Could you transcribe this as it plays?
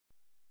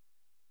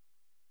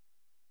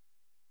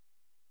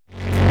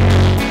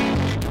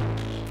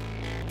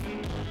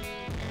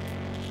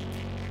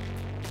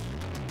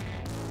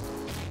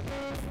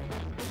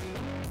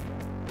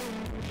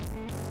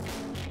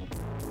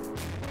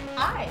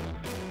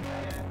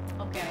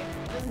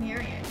wasn't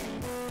hearing it.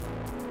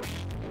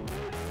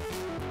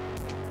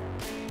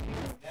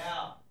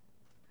 Now.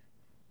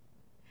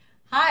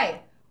 Hi,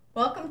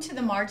 welcome to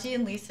the Margie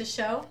and Liisa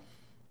show.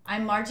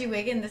 I'm Margie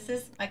Wiggin. This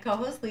is my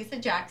co-host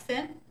Liisa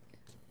Jackson.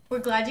 We're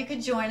glad you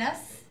could join us.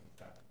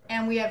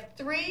 And we have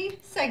 3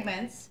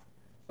 segments.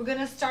 We're going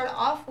to start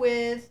off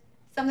with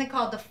something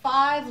called the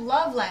 5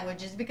 love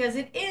languages because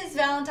it is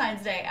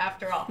Valentine's Day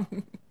after all.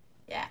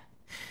 Yeah.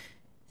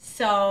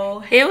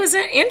 So it was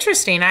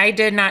interesting. I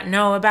did not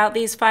know about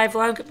these 5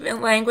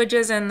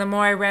 languages, and the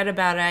more I read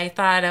about it, I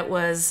thought it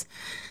was,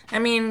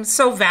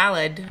 so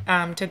valid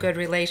to good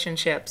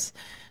relationships.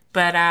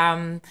 But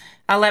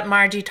I'll let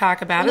Margie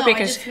talk about it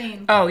because.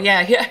 Oh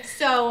yeah.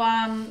 So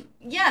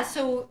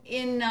So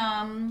in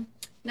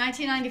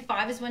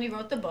 1995 is when he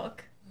wrote the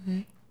book,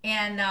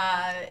 and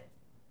I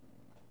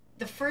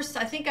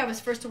think I was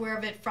first aware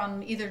of it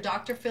from either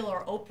Dr. Phil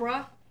or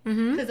Oprah.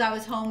 Because I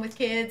was home with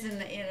kids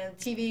and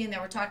TV, and they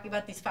were talking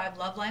about these 5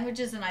 love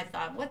languages, and I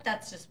thought, what?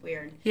 That's just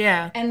weird.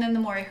 Yeah. And then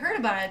the more I heard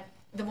about it,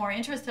 the more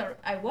interested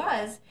I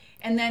was.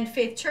 And then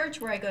Faith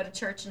Church, where I go to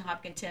church in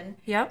Hopkinton,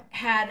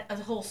 had a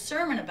whole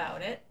sermon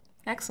about it.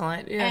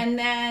 Excellent. Yeah. And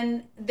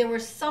then there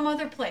was some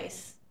other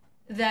place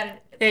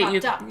that it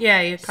popped up. Yeah,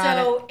 you caught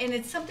it. And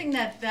it's something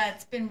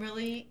that's been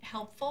really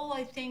helpful,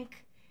 I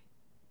think,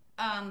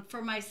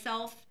 for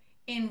myself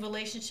in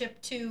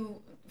relationship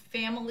to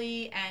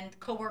family and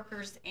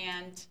coworkers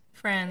and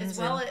friends as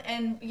well,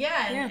 and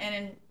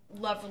in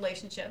love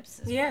relationships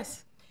as well.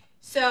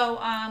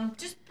 So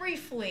just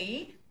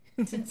briefly,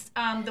 since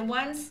the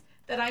ones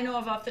that I know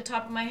of off the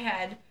top of my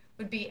head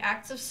would be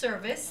acts of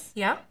service,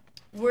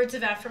 words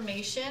of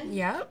affirmation,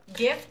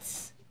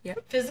 gifts,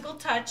 physical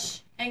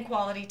touch, and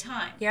quality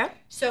time.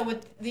 So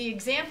with the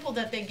example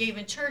that they gave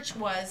in church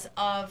was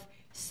of,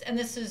 and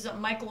this is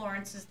Mike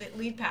Lawrence is the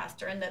lead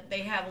pastor, and that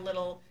they have a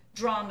little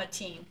drama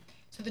team.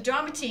 So the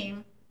drama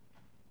team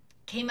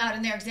came out,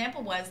 and their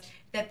example was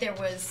that there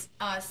was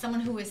someone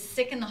who was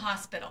sick in the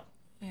hospital.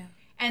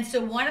 And so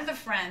one of the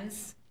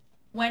friends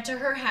went to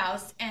her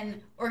house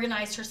and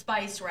organized her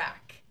spice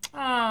rack.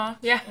 Oh,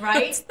 yeah.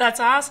 Right?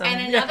 That's awesome.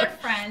 And another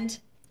friend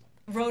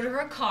wrote her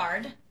a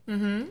card.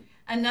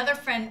 Another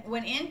friend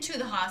went into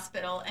the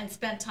hospital and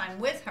spent time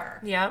with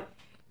her.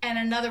 And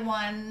another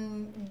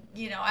one,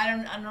 I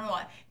don't know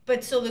what.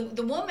 But so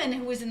the woman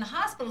who was in the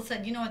hospital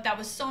said, you know what, that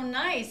was so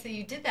nice that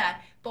you did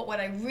that. But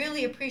what I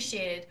really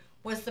appreciated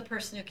was the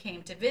person who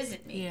came to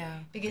visit me.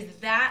 Because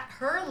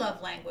her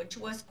love language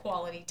was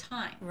quality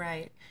time.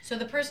 Right. So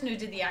the person who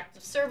did the act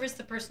of service,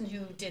 the person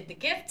who did the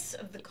gifts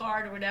of the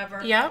card or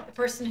whatever, the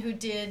person who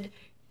did,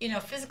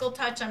 physical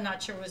touch, I'm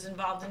not sure was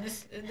involved in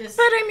this. But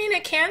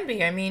it can be.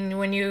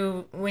 When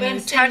you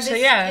touch,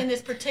 in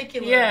this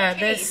particular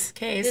case,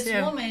 this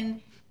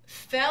woman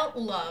felt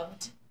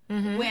loved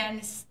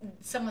when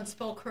someone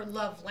spoke her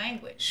love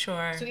language.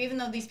 Sure. So even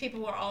though these people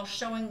were all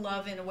showing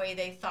love in a way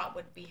they thought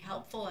would be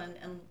helpful and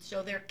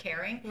show their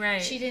caring,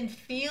 she didn't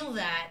feel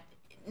that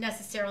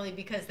necessarily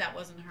because that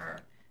wasn't her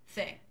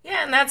thing.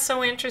 Yeah, and that's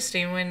so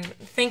interesting when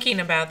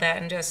thinking about that,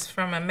 and just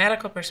from a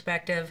medical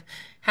perspective,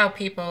 how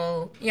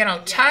people,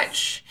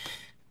 touch.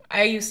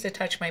 I used to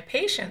touch my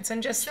patients,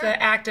 and just the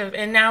act of,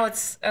 and now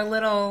it's a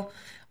little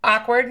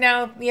awkward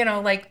now,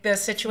 like the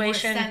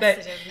situation,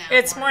 but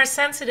it's more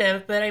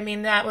sensitive. But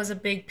that was a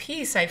big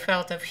piece I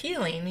felt of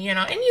healing,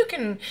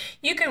 and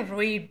you can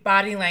read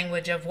body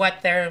language of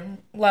what their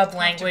love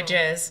language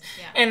is,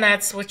 and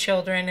that's with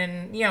children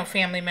and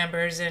family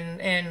members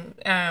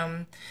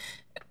and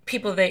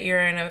people that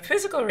you're in a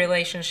physical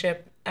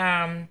relationship,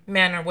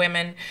 men or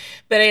women.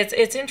 But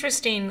it's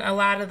interesting, a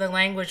lot of the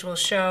language will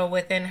show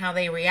within how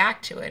they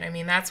react to it.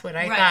 That's what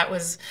I thought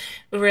was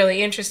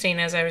really interesting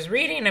as I was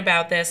reading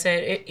about this.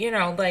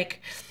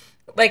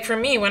 Like for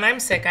me, when I'm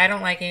sick, I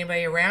don't like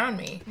anybody around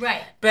me.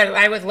 Right. But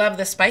I would love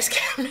the spice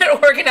cabinet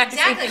organizing.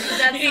 Exactly, because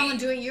that's someone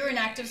doing, you're an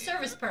active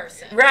service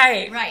person.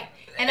 Right. Right.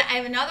 And I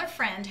have another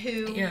friend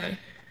who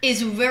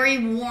is very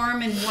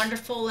warm and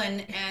wonderful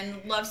and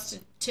loves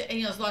to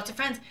has lots of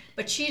friends,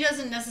 but she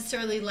doesn't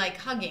necessarily like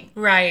hugging.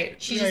 Right.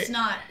 She's just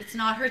not, it's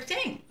not her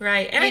thing.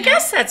 Right. And I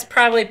guess that's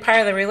probably part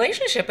of the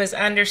relationship, is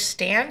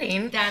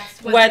understanding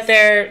what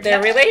their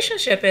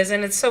relationship is.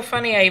 And it's so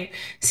funny,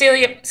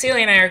 Celia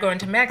and I are going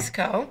to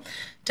Mexico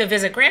to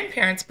visit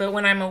grandparents, but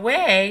when I'm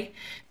away,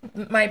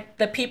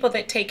 the people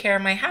that take care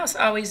of my house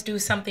always do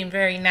something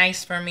very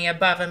nice for me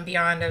above and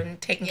beyond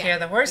and taking care of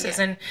the horses.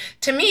 And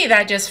to me,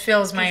 that just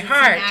fills my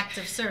heart. It's an act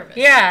of service.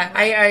 Yeah,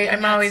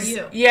 I'm always,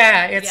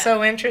 it's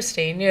so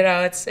interesting.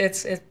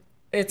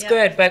 It's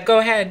good, but go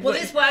ahead. Well,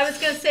 what I was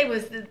going to say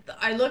was that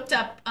I looked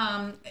up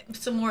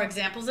some more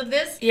examples of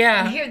this.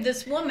 Yeah. And here,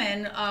 this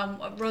woman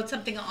wrote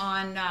something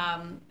on,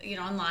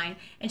 online,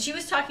 and she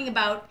was talking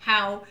about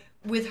how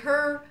with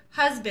her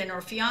husband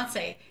or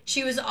fiance,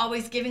 she was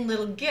always giving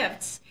little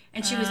gifts,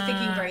 and she was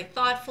thinking very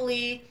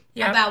thoughtfully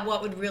about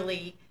what would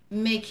really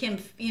make him,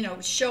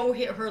 show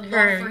her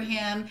love for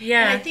him.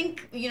 Yeah. And I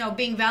think,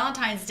 being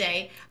Valentine's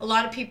Day, a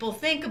lot of people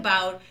think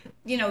about,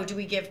 do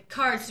we give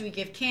cards? Do we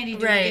give candy? Do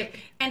we give?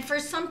 And for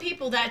some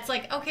people, that's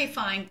like, okay,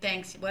 fine,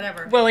 thanks,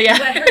 whatever. Well, yeah.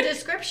 But her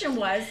description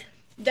was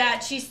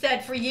that she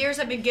said, for years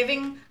I've been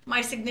giving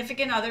my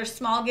significant other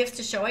small gifts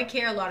to show I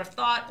care, a lot of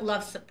thought,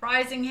 love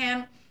surprising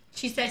him.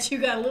 She said she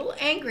got a little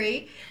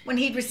angry when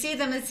he'd receive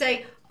them and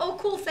say, oh,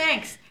 cool,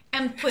 thanks.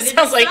 And put it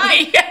aside, like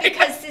me.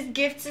 Because his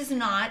gifts is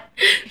not,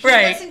 he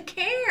doesn't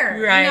care.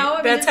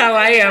 Right, that's how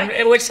I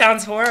am, which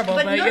sounds horrible.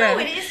 But no,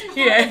 it isn't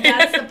horrible,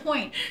 that's the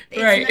point.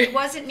 It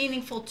wasn't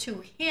meaningful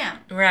to him.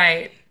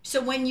 Right.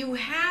 So when you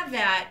have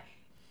that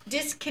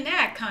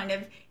disconnect kind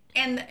of,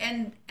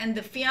 and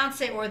the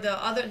fiance or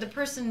the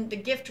person, the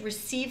gift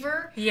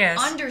receiver,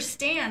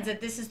 understands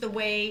that this is the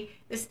way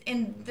this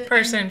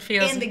person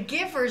feels. In the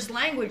giver's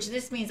language,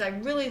 this means I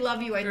really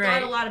love you. I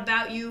thought a lot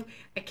about you.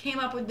 I came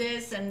up with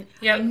this, and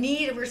I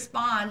need a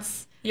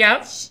response.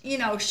 Yep.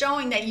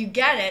 Showing that you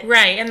get it.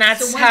 Right, and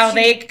that's how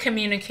they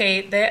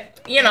communicate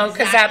that,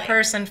 because that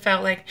person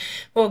felt like,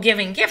 well,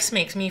 giving gifts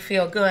makes me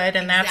feel good,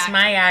 and that's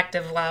my act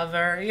of love,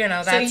 or,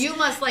 that's... So you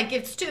must like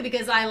gifts too,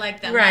 because I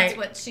like them. Right. That's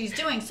what she's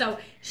doing. So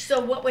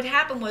what would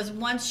happen was,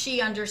 once she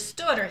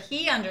understood, or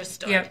he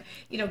understood,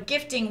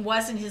 gifting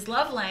wasn't his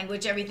love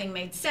language, everything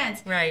made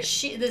sense. Right.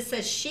 This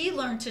says she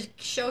learned to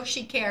show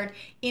she cared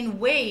in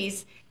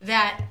ways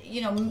that,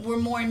 were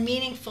more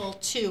meaningful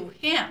to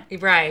him.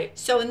 Right.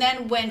 So, and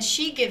then when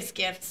she gives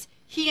gifts,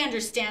 he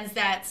understands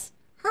that's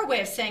her way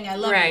of saying I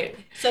love you.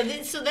 So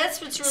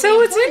that's what's really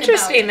So it's important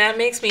interesting. about it. That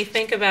makes me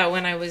think about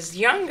when I was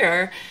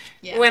younger,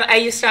 when I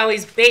used to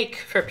always bake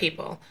for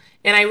people.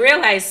 And I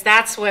realized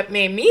that's what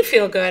made me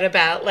feel good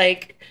about,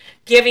 like,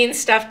 giving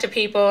stuff to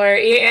people.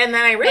 And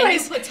then I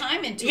realized... And you put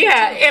time into it, too.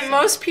 And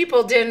most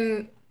people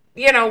didn't,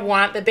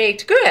 want the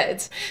baked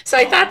goods. So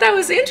I thought that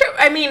was interesting.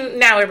 I mean,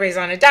 now everybody's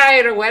on a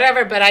diet or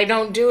whatever, but I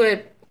don't do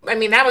it. I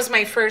mean, that was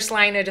my first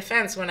line of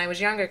defense when I was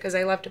younger, because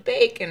I love to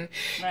bake, and,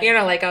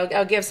 like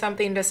I'll give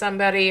something to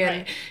somebody,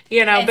 and,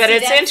 and but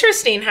it's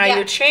interesting how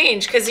you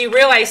change, because you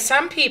realize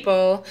some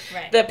people,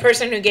 the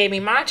person who gave me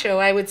macho,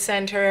 I would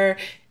send her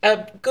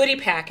a goodie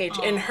package,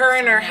 and her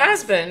and her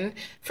husband,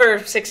 for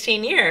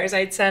 16 years,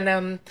 I'd send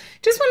them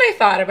just when I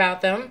thought about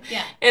them,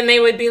 and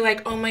they would be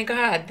like, oh my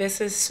God, this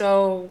is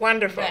so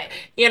wonderful,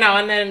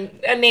 and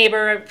then a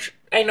neighbor,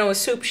 I know a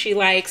soup she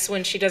likes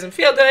when she doesn't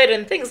feel good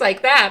and things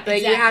like that,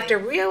 but you have to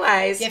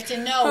realize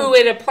who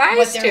it applies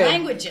what to. their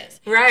language is.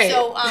 Right.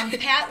 So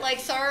Pat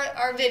likes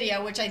our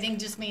video, which I think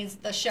just means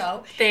the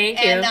show. Thank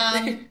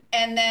you.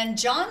 And then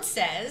John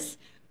says,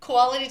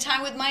 quality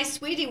time with my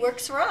sweetie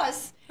works for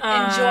us.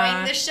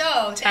 Enjoying the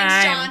show.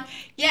 Thanks, John.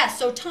 Yeah,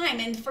 so time.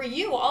 And for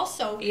you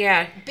also,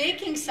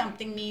 baking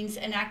something means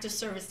an act of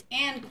service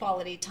and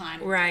quality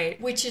time.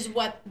 Right. Which is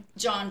what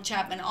John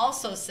Chapman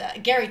also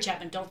said. Gary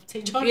Chapman, don't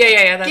say John.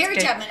 That's Gary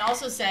Chapman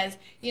also says,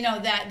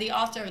 that the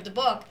author of the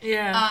book,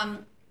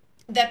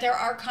 that there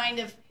are kind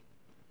of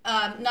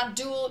not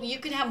dual, you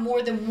can have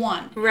more than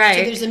one. Right.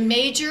 So there's a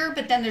major,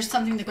 but then there's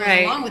something that goes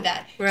along with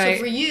that. Right.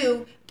 So for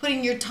you,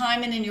 putting your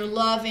time in and your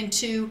love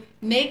into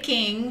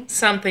making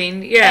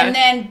something, and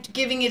then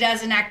giving it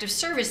as an act of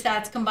service,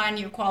 that's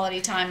combining your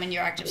quality time and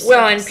your act of service.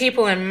 Well, and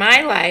people in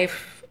my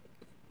life,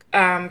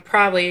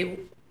 probably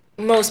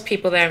most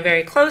people that I'm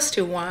very close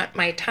to want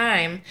my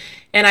time,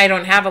 and I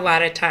don't have a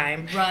lot of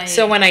time. Right.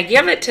 So when I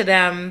give it to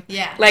them,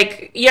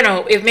 like,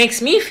 it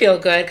makes me feel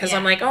good, because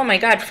I'm like, oh my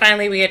God,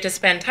 finally we get to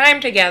spend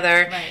time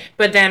together. Right.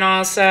 But then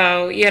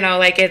also,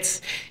 like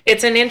it's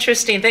an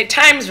interesting thing.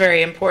 Time's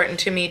very important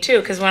to me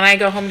too, because when I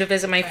go home to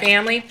visit my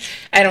family,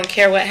 I don't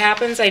care what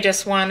happens. I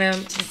just want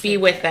to be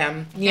with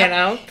them, you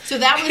know? So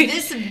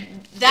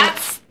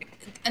that's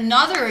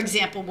another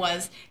example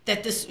was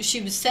that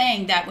she was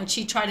saying that when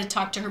she tried to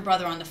talk to her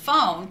brother on the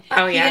phone,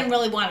 he didn't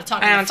really want to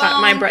talk on the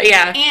phone,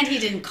 and he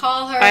didn't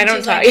call her. I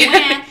don't talk.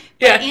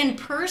 But in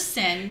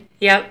person,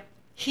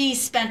 he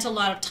spent a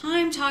lot of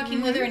time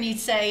talking with her, and he'd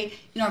say,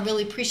 I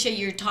really appreciate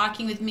you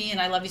talking with me,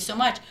 and I love you so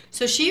much.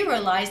 So she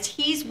realized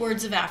he's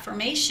words of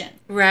affirmation.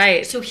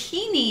 Right. So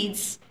he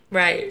needs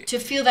to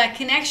feel that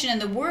connection in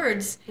the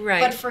words.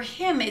 Right. But for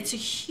him, it's a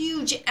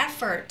huge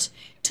effort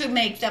to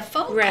make that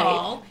phone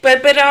call.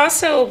 But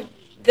also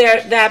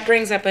that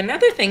brings up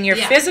another thing, your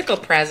physical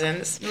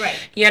presence. Right.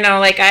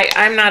 Like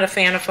I'm not a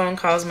fan of phone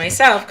calls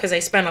myself, because I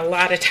spend a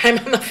lot of time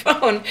on the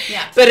phone.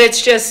 Yeah. But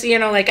it's just,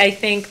 like I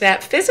think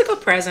that physical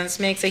presence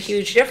makes a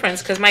huge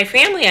difference, because my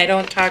family I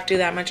don't talk to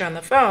that much on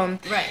the phone.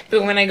 Right.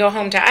 But when I go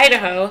home to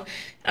Idaho,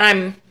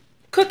 I'm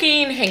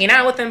cooking, hanging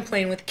out with them,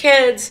 playing with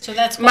kids. So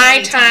that's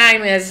my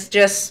time is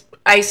just...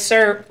 I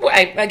serve,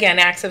 again,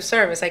 acts of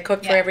service. I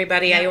cook for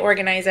everybody. I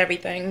organize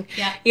everything.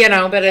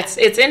 Yeah. But it's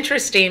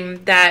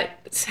interesting that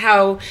it's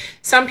how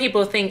some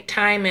people think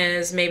time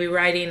is maybe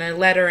writing a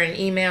letter, an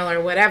email,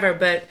 or whatever.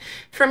 But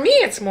for me,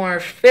 it's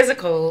more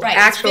physical,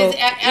 actual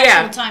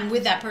time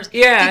with that person.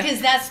 Yeah. Because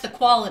that's the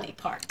quality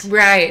part.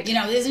 Right. It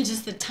isn't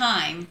just the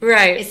time.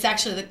 Right. It's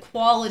actually the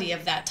quality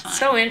of that time.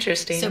 So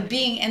interesting. So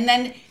and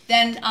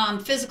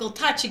then physical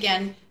touch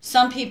again.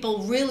 some people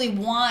really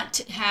want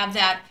to have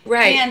that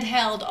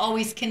handheld,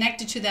 always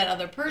connected to that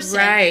other person.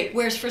 Right.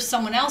 Whereas for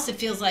someone else, it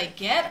feels like,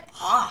 get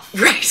off.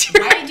 Right.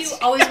 Why do you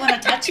always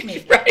want to touch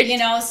me? Right. You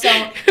know, so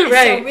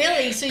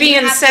really,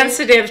 being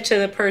sensitive to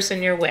the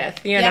person you're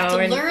with. You know, have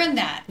to learn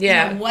that.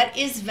 Yeah. You know, what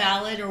is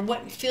valid or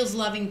what feels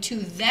loving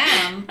to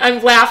them.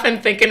 I'm laughing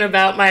thinking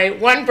about my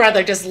one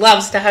brother just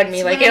loves to hug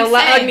me. Like he'll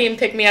hug me and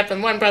pick me up,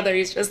 and one brother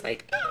he's just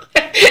like, oh.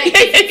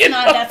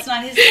 That's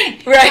not his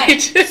thing.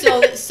 Right.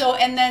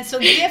 So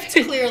gift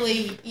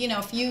clearly, you know,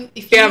 if you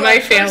my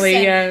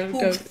family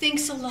who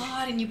thinks a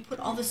lot and you put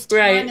all this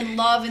time and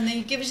love and then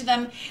you give it to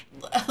them,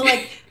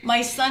 like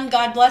my son,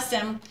 God bless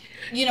him,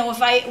 you know,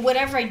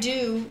 whatever I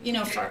do, you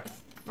know, for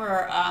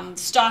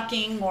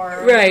stocking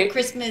or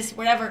Christmas,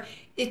 whatever,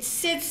 it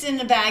sits in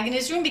the bag in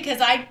his room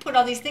because I put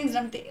all these things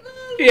and I'm thinking,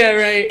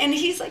 and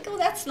he's like, oh,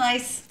 that's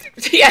nice.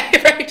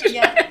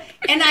 Yeah.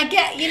 And I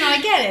get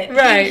it.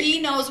 Right. He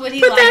knows what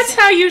he likes. But that's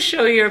how you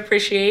show your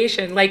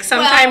appreciation. Like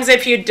sometimes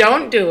if you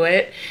don't do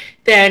it,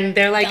 then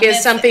they're like,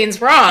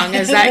 something's wrong.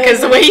 Is that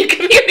because the way you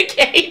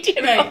communicate,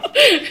 you know?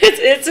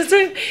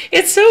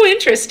 It's so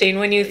interesting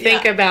when you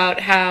think about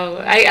how,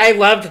 I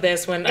loved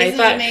this when I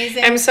thought,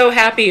 amazing? I'm so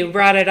happy you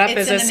brought it up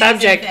as a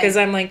subject because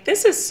I'm like,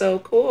 this is so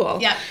cool.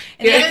 Yeah.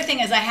 And the other thing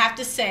is I have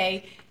to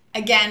say,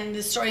 again,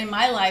 the story of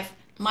my life,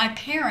 my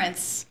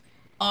parents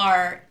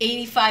are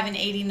 85 and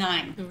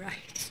 89.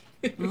 Right.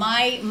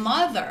 My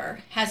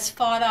mother has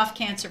fought off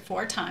cancer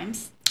 4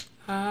 times.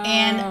 Oh,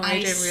 and I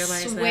didn't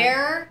realize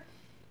swear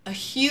a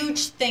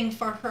huge thing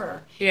for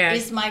her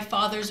is my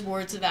father's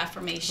words of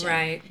affirmation.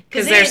 Right.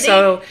 Because they're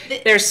so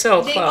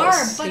close. They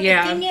are. But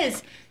the thing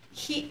is,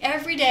 he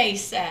every day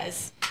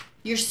says,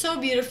 you're so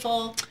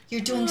beautiful.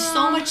 You're doing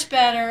so much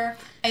better.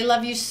 I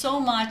love you so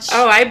much.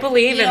 Oh, I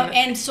believe in it.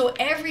 And so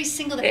every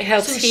single day. It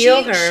helps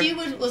heal her. She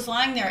was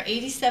lying there,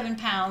 87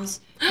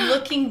 pounds,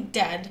 looking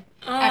dead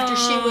after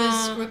she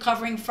was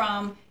recovering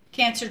from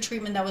cancer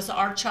treatment. That was the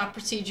R-CHOP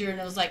procedure, and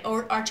it was like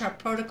R-CHOP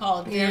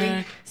protocol,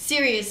 very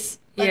serious.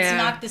 Let's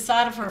knock this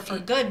out of her for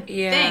good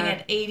thing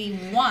at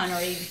 81 or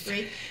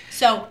 83.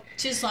 So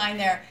she's lying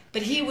there.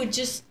 But he would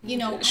just, you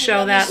know,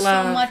 show that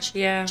love so much.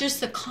 Yeah.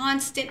 Just the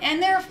constant,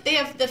 and they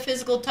have the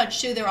physical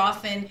touch too. They're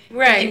often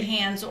in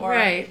hands or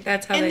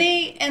That's how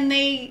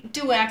they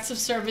do acts of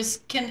service.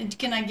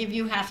 Can I give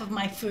you half of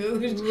my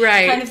food?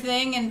 Kind of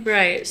thing.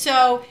 And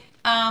so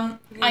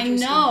I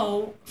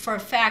know for a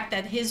fact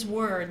that his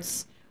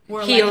words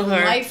were heal like a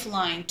her.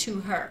 Lifeline to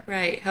her.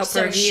 Right, help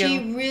her heal. So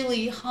she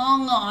really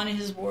hung on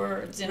his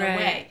words in a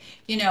way.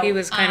 You know, he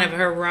was kind of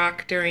her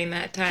rock during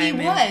that time.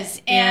 He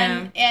was,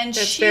 and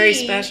that's very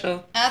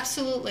special.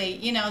 Absolutely,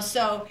 you know.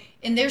 So,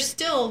 and they're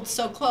still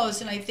so close,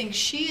 and I think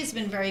she has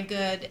been very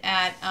good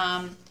at,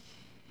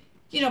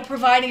 you know,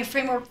 providing a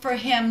framework for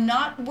him,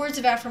 not words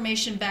of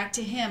affirmation back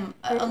to him,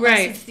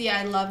 unless it's the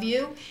 "I love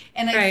you."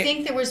 And I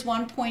think there was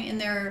one point in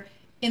their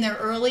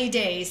early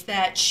days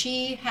that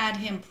she had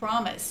him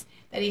promise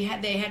that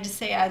they had to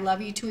say "I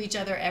love you" to each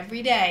other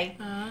every day,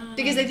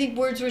 because I think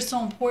words were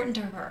so important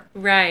to her.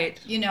 Right.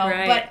 You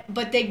know,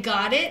 but they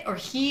got it, or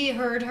he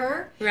heard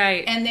her.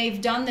 Right. And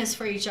they've done this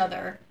for each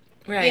other.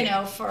 Right. You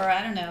know, for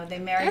I don't know, they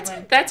married.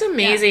 That's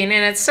amazing,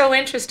 and it's so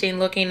interesting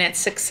looking at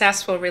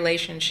successful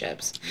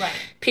relationships. Right.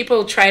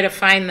 People try to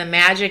find the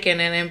magic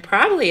in it, and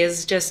probably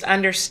is just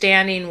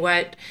understanding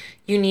what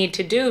you need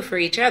to do for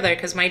each other.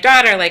 Because my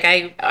daughter, like,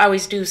 I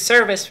always do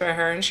service for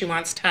her, and she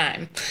wants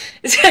time.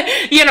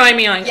 You know what I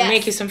mean? Like, I'll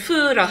make you some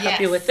food, I'll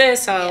help you with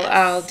this,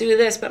 I'll do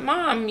this. But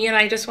Mom, you know,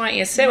 I just want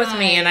you to sit with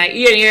me, and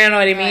you know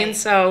what I mean?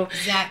 So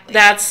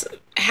that's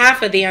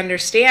half of the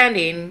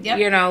understanding,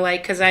 you know,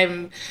 like, because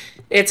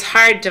it's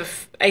hard to,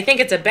 I think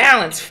it's a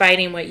balance,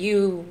 fighting what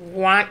you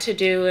want to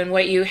do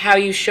and how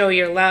you show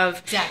your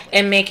love,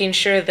 and making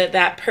sure that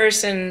that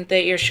person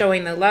that you're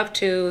showing the love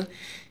to,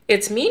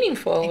 it's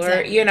meaningful,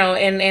 or, you know,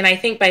 and I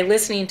think by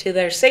listening to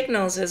their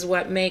signals is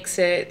what makes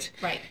it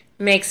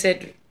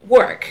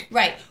work.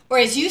 Right. Or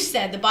as you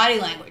said, the body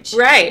language.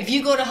 Right. If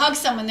you go to hug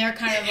someone, they're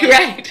kind of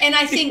like, and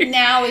I think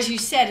now, as you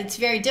said, it's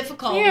very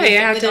difficult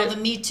with all the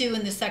Me Too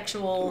and the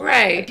sexual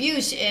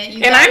abuse.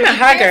 And I'm a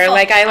hugger. Careful.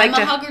 Like, I like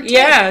I'm a hugger too.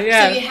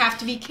 Yeah. So you have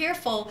to be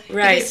careful,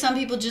 because some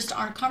people just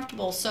aren't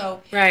comfortable.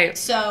 So,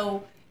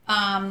 so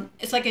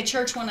it's like at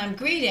church when I'm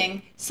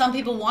greeting, some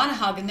people want to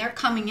hug and they're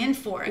coming in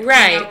for it.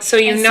 Right. You know? So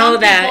you know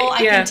that. People,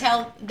 I can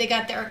tell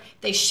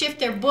they shift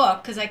their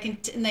book, because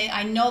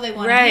I know they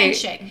want a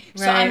handshake.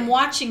 So I'm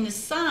watching the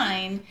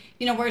sign,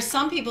 you know, where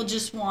some people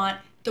just want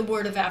the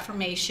word of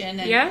affirmation.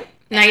 And,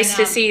 nice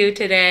to see you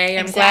today.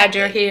 I'm glad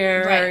you're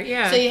here.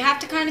 Right. So you have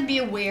to kind of be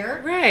aware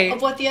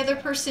of what the other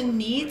person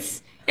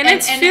needs. And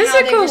it's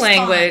physical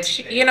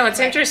language. You know, it's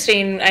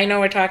interesting. I know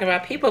we're talking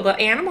about people, but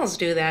animals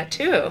do that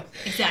too.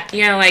 Exactly.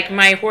 You know, like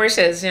my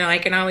horses, you know, I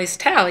can always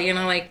tell, you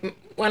know, like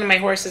one of my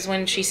horses,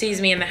 when she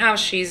sees me in the house,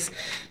 she's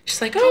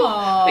like,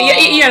 oh,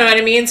 you know what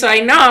I mean? So I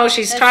know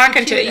she's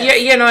talking to,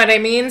 you know what I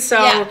mean?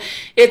 So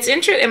it's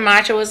interesting. And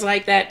Macho was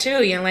like that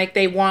too, you know, like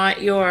they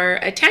want your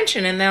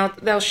attention, and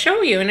they'll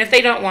show you. And if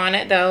they don't want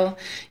it, they'll,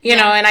 you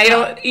know, and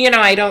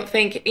I don't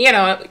think, you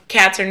know,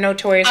 cats are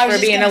notorious for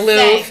being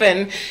aloof,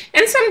 and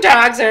some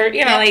dogs are,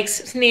 you know, like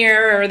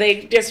sneer, or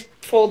they just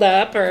fold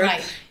up, or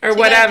or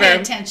whatever.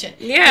 Pay attention.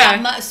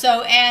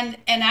 So and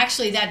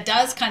actually that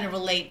does kind of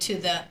relate to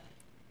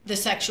the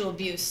sexual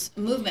abuse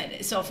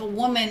movement. So if a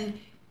woman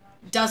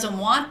doesn't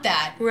want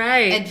that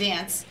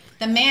advance,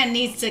 the man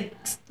needs to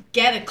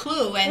get a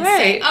clue and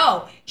say,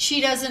 oh,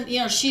 she doesn't, you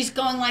know, she's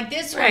going like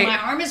this when my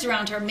arm is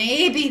around her.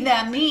 Maybe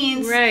that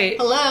means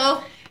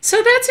hello.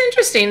 So that's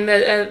interesting.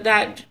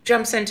 That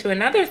jumps into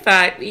another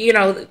thought. You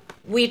know,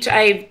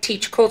 I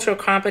teach cultural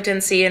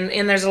competency,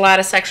 and there's a lot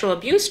of sexual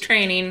abuse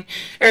training,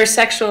 or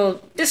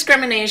sexual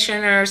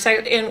discrimination, or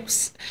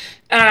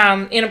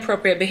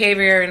inappropriate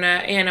behavior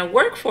in a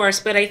workforce.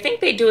 But I think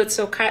they do it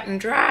so cut and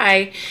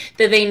dry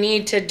that they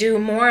need to do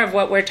more of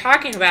what we're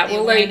talking about.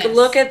 Well, like,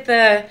 look at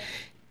the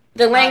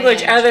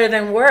language other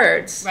than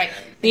words.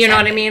 You know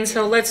what I mean?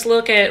 So let's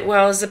look at,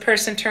 well, is the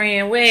person turning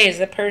away? Is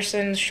the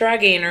person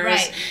shrugging? Or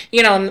is,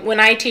 you know, when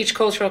I teach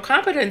cultural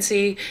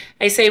competency,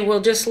 I say,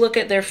 well, just look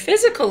at their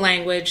physical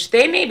language.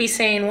 They may be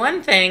saying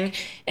one thing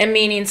and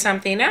meaning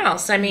something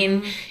else. I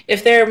mean,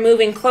 if they're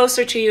moving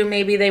closer to you,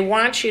 maybe they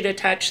want you to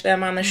touch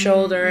them on the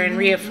shoulder and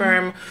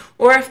reaffirm.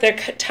 Or if they're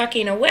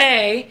tucking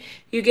away,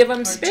 you give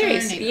them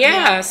space.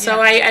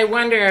 So I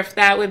wonder if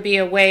that would be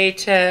a way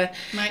to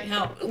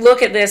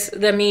look at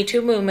the Me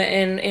Too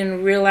movement,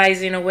 and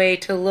realizing a way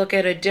to look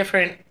at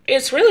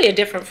it's really a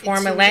different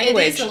form of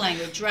language. It is a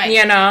language,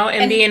 you know,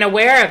 and being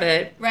aware of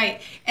it.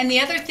 And the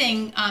other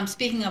thing,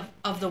 speaking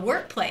of the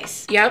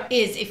workplace,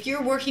 is if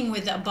you're working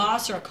with a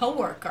boss or a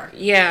coworker,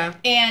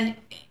 and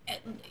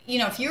you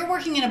know, if you're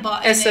working in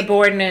a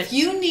subordinate, if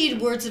you need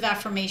words of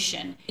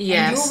affirmation,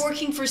 and you're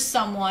working for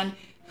someone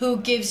who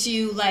gives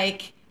you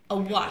like a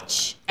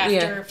watch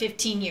after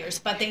 15 years,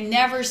 but they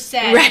never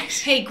said,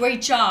 hey,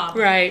 great job.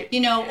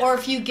 You know, or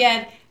if you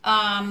get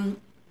a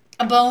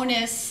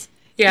bonus,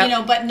 you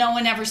know, but no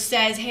one ever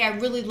says, hey, I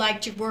really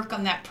liked your work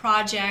on that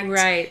project.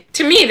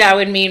 To me, that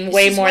would mean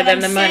way more than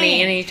the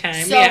money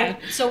anytime.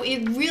 So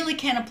it really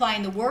can apply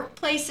in the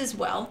workplace as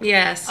well.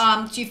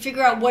 So you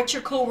figure out what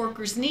your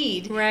coworkers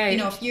need. You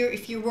know,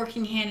 if you're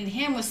working hand in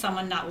hand with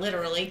someone, not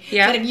literally,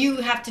 but if you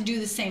have to do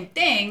the same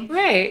thing,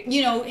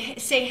 you know,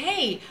 say,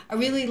 hey, I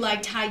really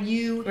liked how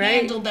you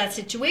handled that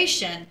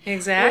situation.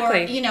 Or,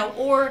 you know,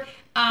 or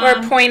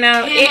point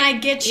out, can I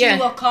get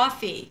you a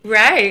coffee?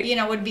 You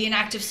know, would be an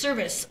act of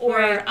service.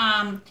 Or,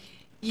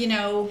 you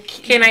know,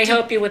 can I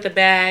help you with a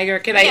bag? Or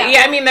can I?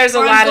 I mean, there's a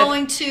lot of. I'm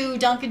going to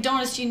Dunkin'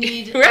 Donuts. You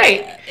need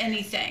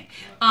anything?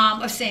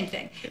 Or same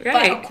thing.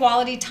 But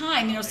quality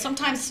time. You know,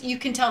 sometimes you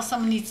can tell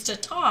someone needs to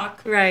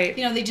talk. You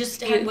know, they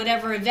just had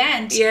whatever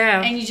event.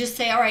 And you just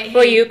say, all right. Hey,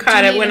 well, you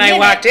caught it when I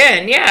walked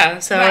in.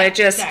 So it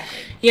just,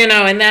 you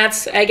know, and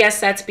I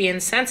guess that's being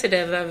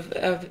sensitive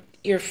of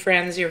your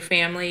friends, your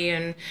family,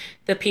 and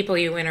the people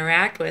you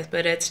interact with.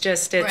 But it's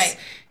just,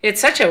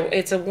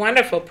 it's a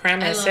wonderful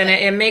premise, and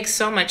it makes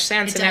so much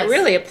sense, and it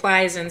really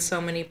applies in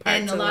so many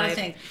parts of life. And a lot of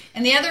things.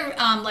 And the other,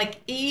 like,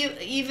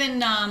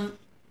 even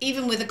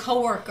with a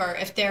coworker,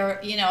 if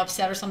they're, you know,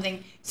 upset or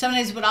something,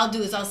 sometimes what I'll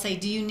do is I'll say,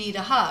 do you need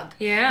a hug?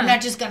 I'm not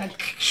just going to...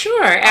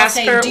 I'll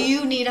say, do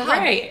you need a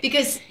hug?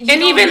 Because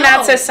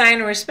that's a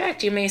sign of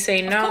respect. You may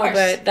say no,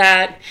 but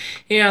that,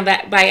 you know,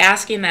 that by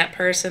asking that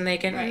person, they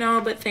can,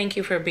 no, but thank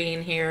you for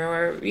being here,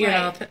 or, you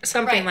know,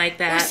 something like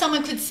that. Or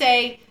someone could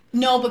say,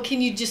 no, but can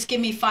you just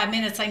give me 5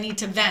 minutes? I need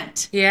to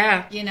vent. You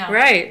know?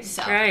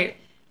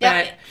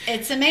 But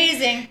it's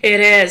amazing. It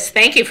is.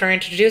 Thank you for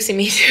introducing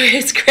me to it.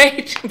 It's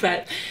great.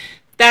 But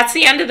that's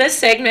the end of this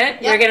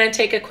segment. We're going to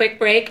take a quick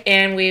break,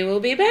 and we will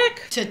be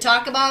back to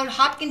talk about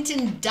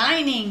Hopkinton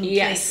dining.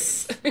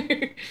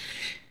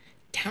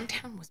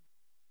 Downtown was.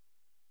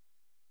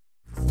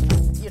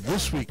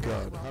 This week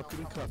on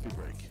Hopkinton Coffee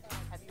Break,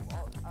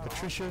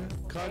 Patricia,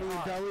 Connie,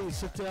 and Dolly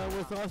sit down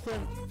with author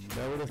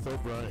Meredith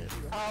O'Brien.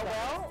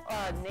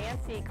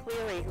 Nancy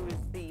Cleary, who is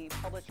the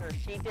publisher,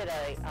 she did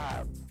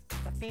a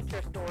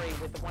feature story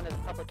with one of the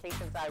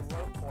publications I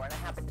wrote for, and I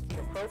happened to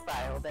see her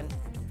profiled, and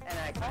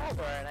I called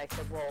her and I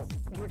said, well,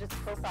 you were just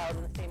profiled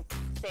in the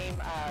same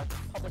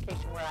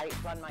publication where I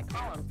run my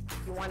columns.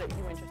 You were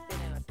interested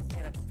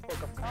in a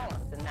book of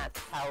columns, and that's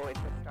how it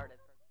just started.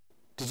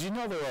 Did you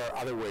know there are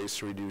other ways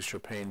to reduce your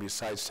pain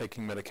besides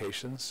taking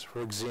medications?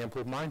 For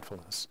example,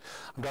 mindfulness.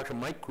 I'm Dr.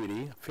 Mike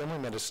Guidi, a family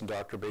medicine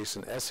doctor based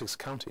in Essex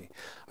County.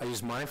 I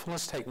use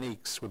mindfulness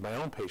techniques with my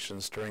own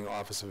patients during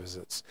office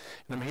visits,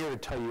 and I'm here to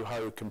tell you how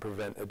you can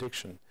prevent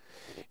addiction.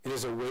 It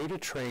is a way to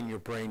train your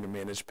brain to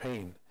manage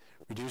pain.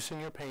 Reducing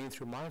your pain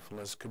through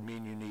mindfulness could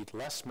mean you need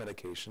less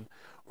medication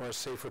or a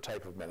safer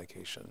type of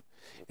medication.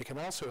 It can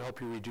also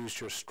help you reduce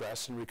your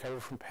stress and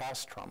recover from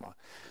past trauma.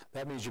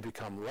 That means you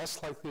become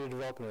less likely to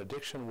develop an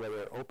addiction,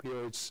 whether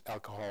opioids,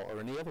 alcohol,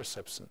 or any other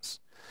substance.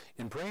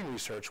 In brain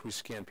research, we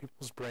scan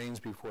people's brains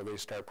before they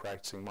start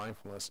practicing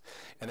mindfulness,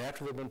 and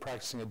after they've been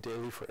practicing it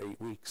daily for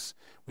 8 weeks.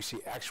 We see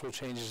actual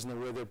changes in the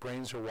way their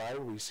brains are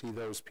wired. We see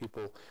those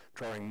people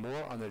drawing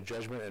more on their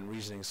judgment and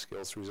reasoning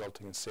skills,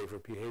 resulting in safer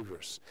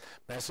behaviors.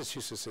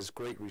 Massachusetts has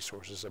great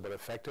resources about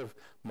effective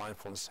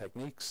mindfulness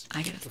techniques.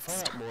 To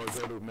find out more,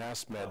 go to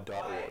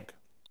massmed.org.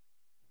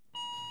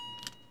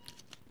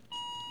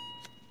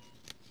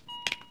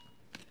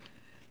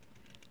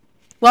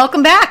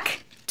 Welcome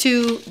back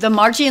to the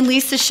Margie and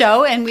Liisa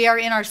show, and we are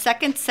in our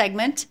second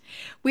segment.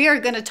 We are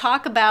going to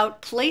talk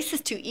about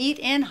places to eat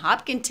in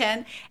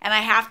Hopkinton, and I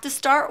have to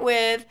start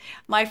with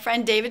my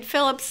friend David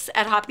Phillips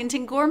at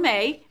Hopkinton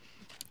Gourmet.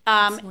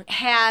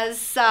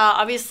 Has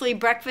obviously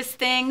breakfast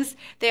things.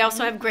 They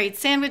also have great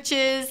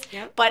sandwiches.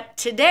 Yep. But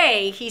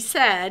today he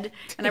said,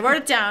 and I wrote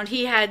it down,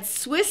 he had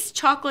Swiss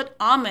chocolate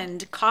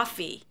almond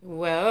coffee.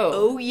 Whoa.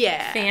 Oh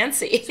yeah.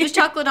 Fancy. Swiss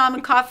chocolate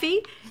almond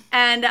coffee.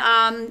 And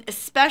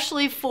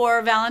especially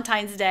for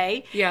Valentine's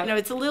Day. Yeah. You know,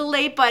 it's a little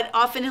late, but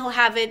often he'll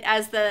have it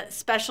as the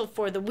special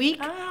for the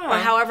week or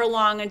however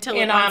long until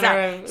it runs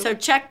out. So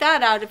check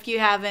that out if you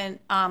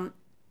haven't.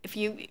 If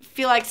you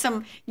feel like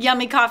some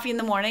yummy coffee in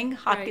the morning,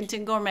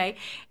 Hopkinton Gourmet.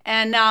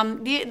 And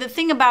the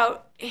thing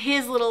about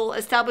his little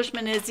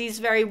establishment is he's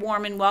very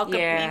warm and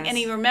welcoming, and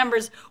he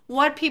remembers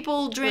what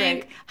people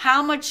drink,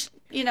 how much,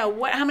 you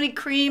know, how many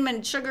cream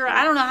and sugar.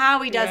 I don't know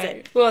how he does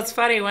it. Well, it's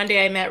funny. One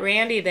day I met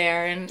Randy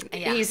there, and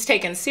he's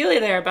taken Celia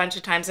there a bunch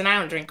of times, and I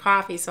don't drink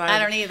coffee, so I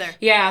don't either.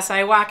 Yeah, so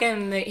I walk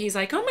in, and he's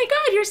like, "Oh my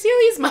God, you're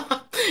Celia's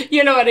mom."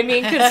 You know what I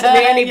mean? Because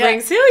Randy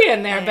brings Celia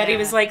in there, but he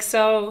was like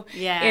so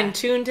in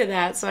tune to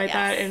that. So I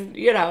thought, and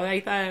you know, I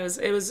thought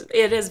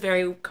it is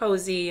very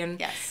cozy,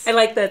 and I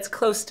like that it's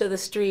close to the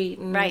street,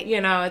 and you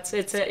know,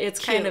 it's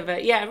kind of a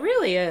it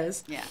really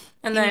is. Yeah.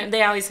 And then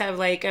they always have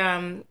like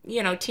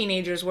you know,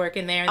 teenagers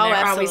working there, and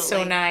they're always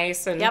so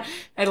nice, and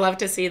I'd love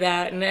to see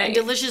that. And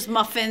delicious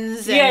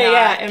muffins and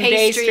and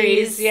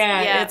pastries.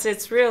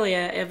 It's really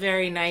a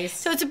very nice.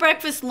 So it's a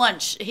breakfast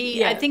lunch.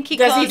 I think he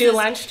does he do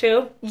lunch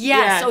too?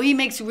 Yeah, so he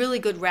makes really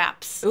good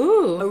wraps.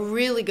 Ooh, a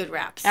really good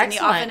wraps. Excellent. And he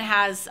often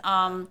has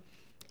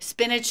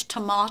spinach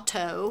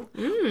tomato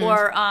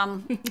or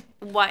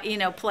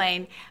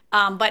plain.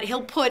 But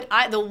he'll put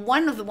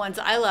one of the ones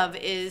I love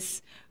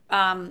is.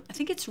 I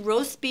think it's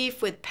roast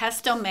beef with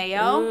pesto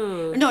mayo.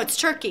 Ooh. No, it's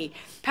turkey.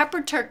 Pepper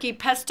turkey,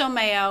 pesto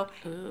mayo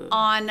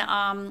on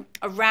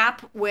a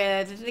wrap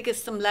with, I think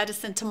it's some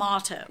lettuce and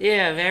tomato.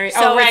 Yeah, very.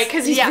 So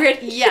because he's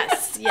British.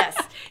 Yes.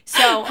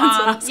 So,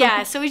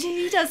 awesome. So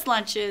he does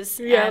lunches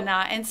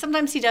and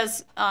sometimes he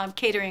does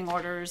catering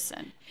orders.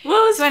 And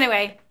so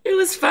anyway. It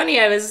was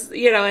funny. I was,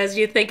 you know, as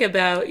you think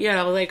about, you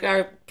know, like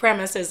our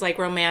premise is like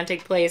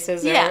romantic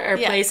places or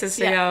places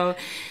to go.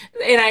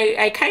 And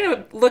I kind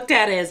of looked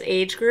at it as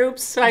age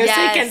groups. So I was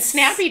thinking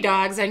Snappy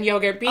Dogs and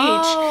Yogurt Beach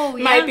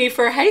might be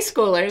for high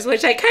schoolers,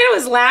 which I kind of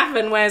was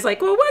laughing when I was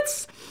like, well,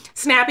 what's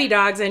Snappy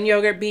Dogs and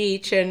Yogurt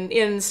Beach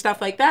and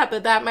stuff like that?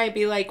 But that might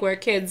be like where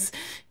kids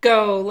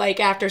go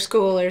like after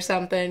school or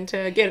something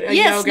to get a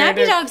yogurt.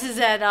 Snappy Dogs is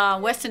at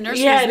Weston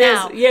Nurseries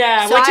now.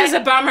 Yeah, so which is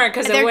a bummer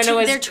because when it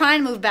was... They're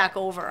trying to move back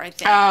over, I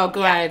think. Oh,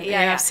 good.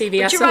 Yeah.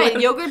 CVS. But you're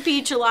right. Yogurt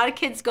Beach, a lot of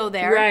kids go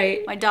there.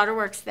 Right. My daughter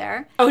works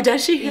there. Oh,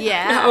 does she?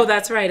 Yeah. Oh,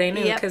 that's right. I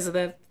knew because of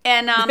the...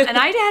 And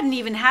I hadn't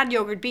even had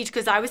Yogurt Beach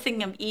because I was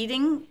thinking of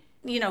eating...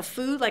 you know,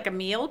 food like a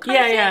meal kind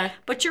of thing.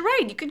 But you're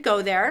right, you could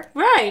go there.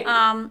 Right.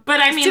 But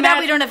I mean, it's too bad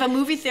we don't have a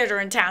movie theater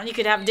in town. You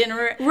could have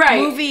dinner,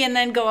 movie, and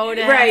then go out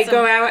and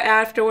go out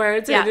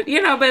afterwards. Yeah. And,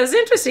 you know, but it was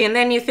interesting. And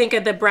then you think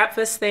of the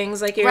breakfast things,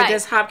 like you're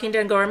just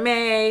Hopkinton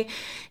Gourmet,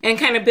 and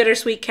kind of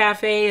Bittersweet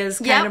Cafe is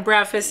kind of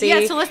breakfasty.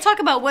 Yeah, so let's talk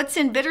about what's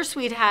in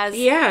Bittersweet has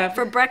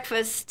for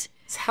breakfast.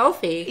 It's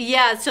healthy.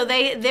 Yeah, so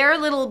their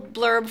little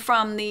blurb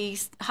from the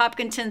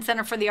Hopkinton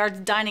Center for the Arts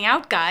Dining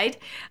Out Guide.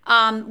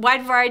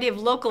 Wide variety of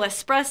local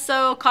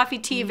espresso, coffee,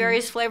 tea,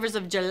 various flavors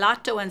of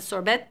gelato and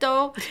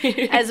sorbetto,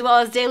 as well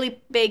as daily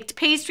baked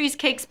pastries,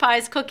 cakes,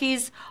 pies,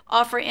 cookies,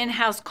 offer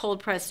in-house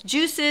cold-pressed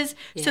juices.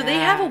 Yeah. So they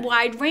have a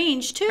wide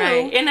range, too.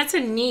 Right, and it's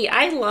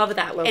I love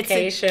that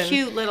location. It's a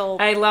cute little...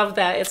 I love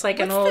that. It's like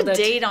an old... What's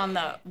the date on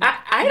the...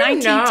 I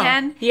don't know.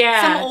 1910?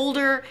 Yeah. Some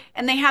older,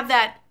 and they have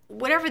that...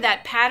 whatever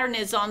that pattern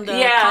is on the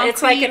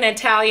it's like an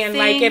Italian, thing.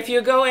 Like if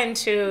you go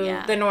into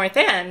the North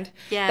End,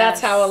 that's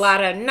how a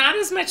lot of, not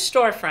as much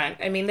storefront.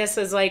 I mean, this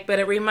is like, but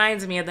it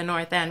reminds me of the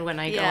North End when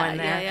I go in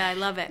there. Yeah, I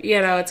love it. You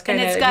know, it's kind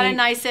of... And it's got a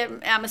nice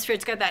atmosphere.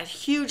 It's got that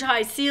huge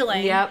high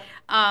ceiling. Yep.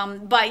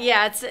 But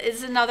yeah,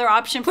 it's another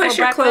option for breakfast.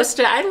 breakfast. You're close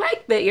to, I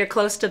like that you're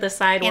close to the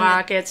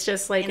sidewalk. It's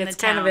just like, it's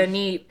kind of a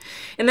neat.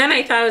 And then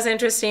I thought it was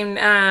interesting,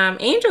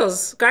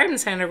 Angel's Garden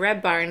Center,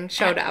 Red Barn,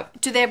 showed up.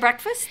 Do they have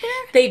breakfast there?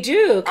 They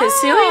do, because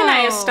Celia and I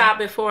have stopped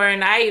before,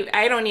 and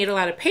I don't eat a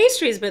lot of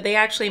pastries, but they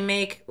actually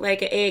make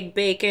like an egg,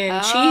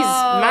 bacon, cheese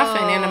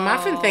muffin and a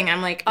muffin thing.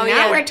 I'm like,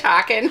 now we're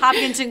talking.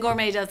 Hopkinton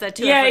Gourmet does that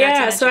too.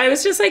 Yeah. So I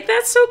was just like,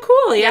 that's so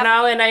cool, you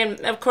know? And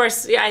of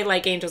course, I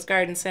like Angel's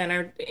Garden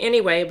Center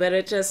anyway, but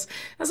it just...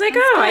 I was like,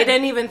 that's good. I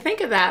didn't even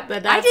think of that.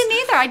 But I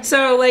didn't either.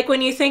 So, like,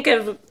 when you think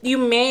of, you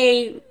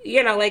may,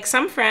 you know, like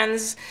some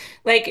friends,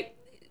 like,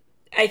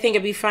 I think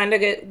it'd be fun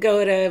to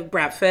go to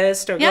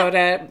breakfast or go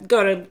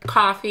to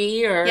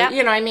coffee or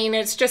you know, I mean,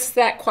 it's just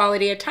that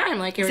quality of time,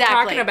 like you were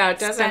talking about.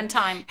 Doesn't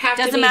have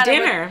to be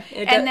dinner.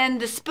 And then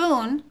the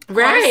Spoon,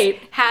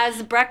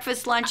 has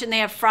breakfast, lunch, and they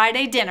have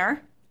Friday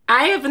dinner.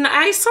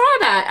 I saw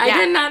that. I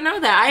did not know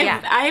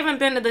that. I haven't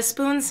been to the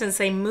Spoon since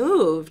they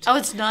moved. Oh,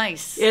 it's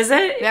nice. Is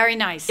it? Very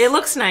nice. It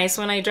looks nice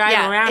when I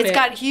drive around. It's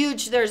got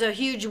there's a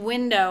huge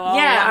window all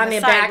on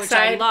the side, which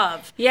I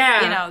love.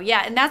 Yeah. You know,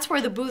 and that's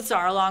where the booths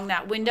are, along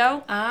that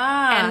window.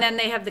 Ah. And then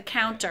they have the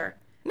counter.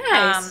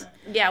 Nice.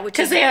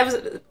 Because they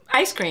have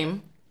ice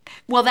cream.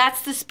 Well,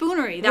 that's the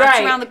Spoonery. That's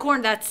around the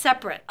corner. That's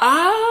separate.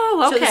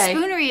 Oh, okay. So the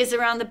Spoonery is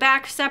around the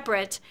back,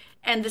 separate.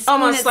 And the Spoon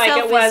almost like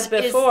it was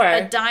before.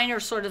 Is a diner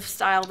sort of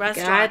style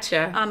restaurant.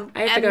 Gotcha.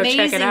 I have to go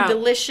check it out. Amazing,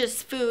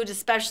 delicious food,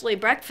 especially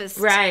breakfast.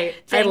 Right.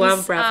 Things. I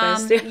love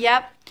breakfast.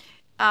 Yep.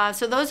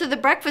 So those are the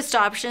breakfast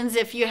options.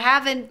 If you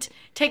haven't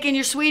taken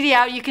your sweetie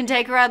out, you can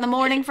take her out in the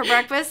morning for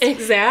breakfast.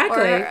 Exactly.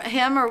 Or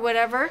him or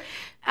whatever.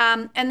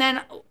 And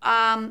then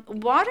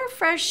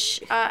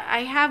Waterfresh,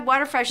 I have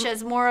Waterfresh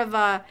as more of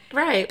a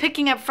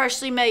picking up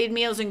freshly made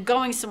meals and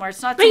going somewhere.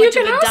 It's not so much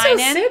of a dine-in. But you can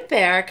also sit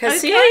there, because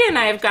Celia and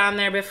I have gone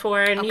there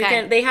before,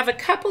 and they have a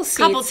couple seats.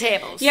 Couple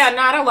tables. Yeah,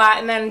 not a lot.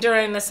 And then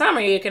during the summer,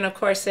 you can, of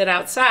course, sit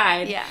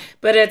outside. Yeah.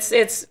 But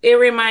it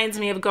reminds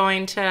me of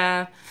going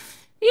to,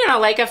 you know,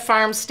 like a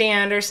farm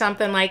stand or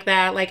something like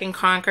that, like in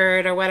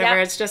Concord or whatever.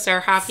 Yep. It's just our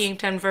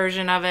Hopkinton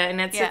version of it,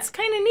 and it's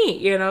kind of neat,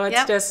 you know.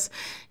 It's just,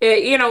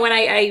 you know,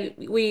 when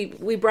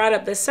we brought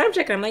up this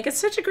subject, I'm like, it's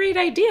such a great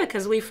idea,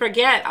 because we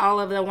forget all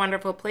of the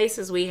wonderful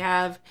places we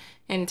have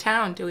in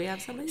town. Do we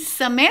have somebody?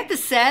 Samantha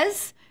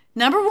says,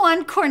 number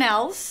 1,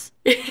 Cornell's.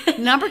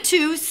 Number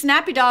 2,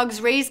 Snappy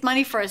Dogs raised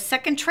money for a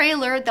second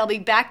trailer. They'll be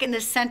back in the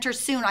center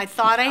soon. I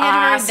thought I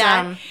had heard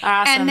that.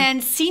 Awesome. And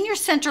then Senior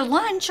Center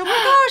lunch. Oh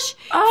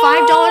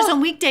my gosh. $5 on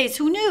weekdays.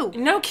 Who knew?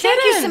 No kidding.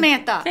 Thank you,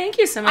 Samantha. Thank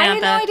you, Samantha. I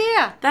had no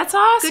idea. That's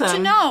awesome. Good to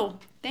know.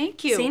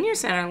 Thank you. Senior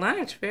Center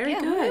lunch. Very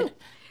good.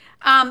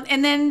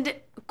 And then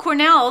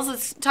Cornell's.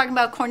 Let's talk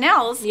about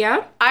Cornell's.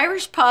 Yep.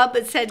 Irish pub.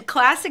 It said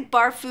classic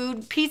bar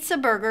food, pizza,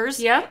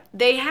 burgers. Yep.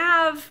 They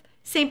have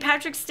St.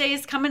 Patrick's Day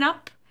is coming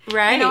up.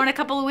 Right. You know, in a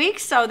couple of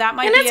weeks, so that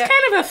might be it's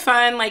kind of a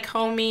fun, like,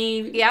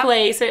 homey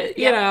place.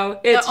 You know,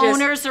 it's the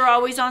owners are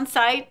always on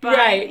site.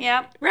 But,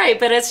 Yep. Right,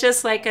 but it's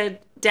just like a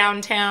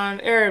downtown,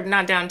 or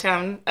not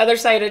downtown, other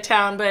side of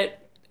town, but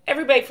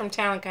everybody from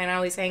town kind of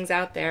always hangs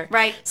out there.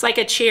 Right. It's like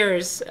a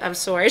Cheers of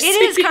sorts. It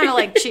is kind of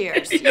like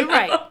Cheers. You're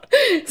right.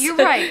 You're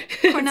right.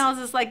 Cornell's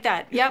is like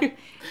that. Yep.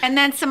 And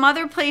then some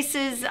other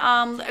places,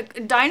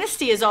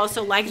 Dynasty is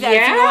also like that.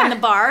 If you go in the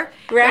bar,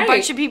 there are a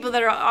bunch of people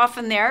that are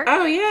often there.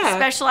 Oh, yeah.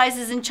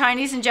 Specializes in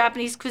Chinese and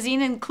Japanese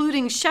cuisine,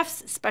 including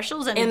chef's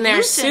specials and gluten. Their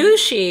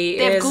sushi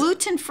They have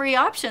gluten-free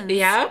options.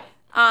 Yep.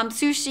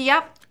 Sushi,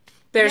 yep.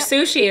 Their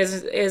sushi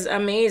is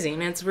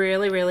amazing. It's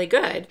really, really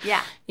good.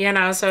 Yeah. You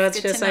know, so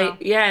it's just like,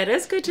 it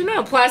is good to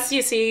know. Plus,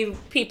 you see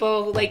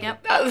people like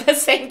the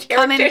same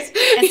characters.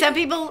 And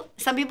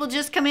some people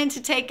just come in to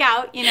take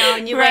out, you know,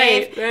 and you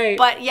rave. Right.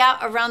 But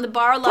around the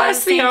bar, a lot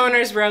Plus, the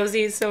owner's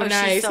Rosie's so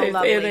nice. She's so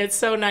lovely. And it's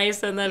so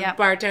nice, and the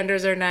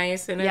bartenders are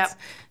nice, and it's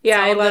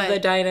I love good. the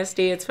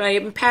Dynasty. It's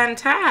fun. Pan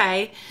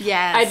Thai.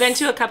 Yes. I've been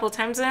to a couple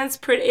times, and it's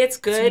pretty. It's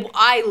good.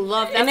 I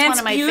love that. That's one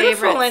of my favorites. It's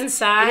beautiful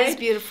inside. It is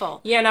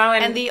beautiful. You know,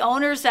 and the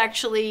owners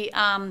actually,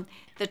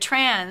 the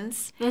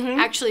trans,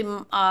 actually,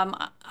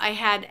 I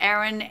had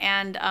Aaron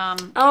and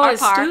as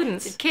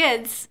students, the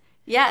kids.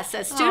 Yes,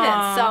 as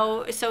students.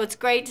 So it's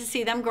great to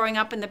see them growing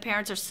up, and the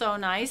parents are so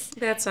nice.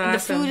 That's awesome. And the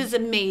food is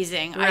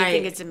amazing. Right. I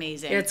think it's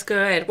amazing. It's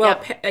good.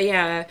 Well,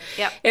 Yep.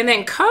 And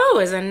then Co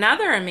is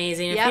another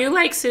amazing. If you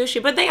like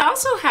sushi, but they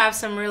also have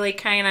some really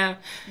kind of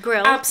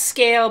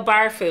upscale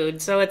bar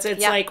food. So it's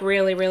like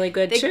really, really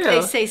good too.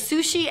 They say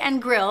sushi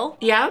and grill.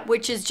 Yep.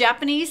 Which is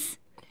Japanese,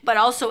 but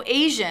also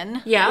Asian.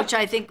 Which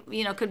I think,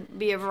 you know, could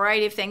be a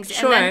variety of things.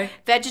 Sure. And then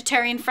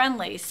vegetarian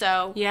friendly.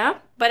 So.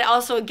 Yep. But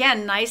also,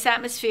 again, nice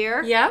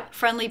atmosphere. Yep.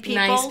 Friendly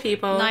people. Nice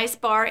people. Nice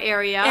bar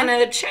area. And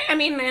I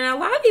mean, in a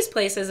lot of these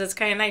places, it's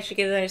kind of nice. You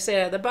can either sit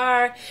at the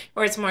bar,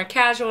 or it's more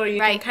casual, or you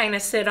can kind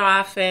of sit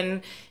off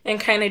and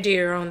kind of do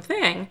your own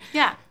thing.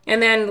 Yeah. And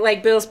then,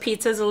 like, Bill's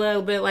Pizza's a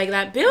little bit like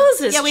that.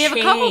 Bill's is we have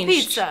a couple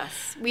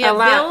pizzas. We have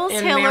Bill's,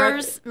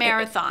 Hiller's,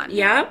 Marathon.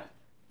 Yep.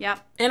 Yep.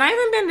 And I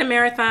haven't been to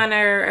Marathon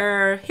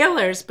or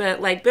Hiller's,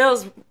 but like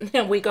Bill's,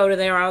 we go to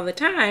there all the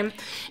time.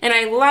 And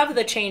I love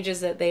the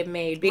changes that they've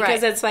made,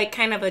 because it's like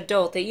kind of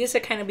adult. It used to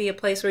kind of be a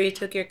place where you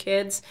took your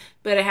kids,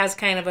 but it has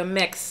kind of a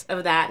mix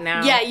of that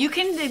now. Yeah, you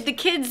can, the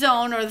kids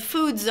zone or the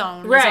food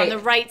zone is on the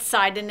right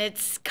side, and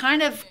it's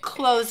kind of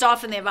closed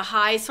off, and they have a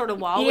high sort of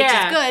wall, which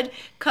is good,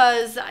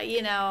 because,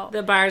 you know.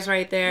 The bar's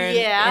right there,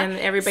 and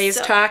everybody's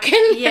so,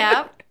 talking.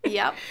 Yep.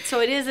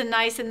 So it is a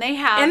nice, and they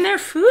have. And their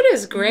food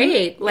is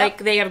great. Like,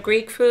 they have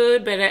Greek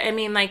food, but I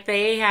mean, like,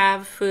 they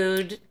have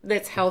food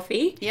that's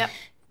healthy. Yep.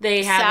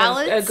 They have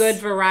a good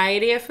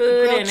variety of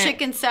food. Grilled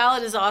chicken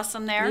salad is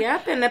awesome there.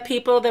 Yep, and the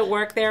people that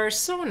work there are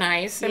so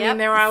nice. I mean,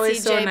 they're always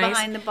CJ so nice.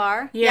 behind the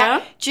bar.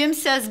 Yep. Jim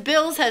says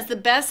Bill's has the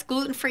best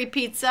gluten-free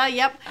pizza.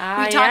 Yep. We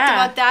talked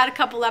yeah. about that a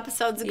couple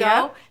episodes ago.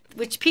 Yep.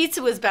 Which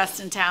pizza was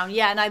best in town.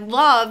 Yeah, and I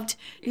loved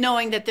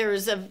knowing that there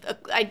was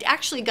I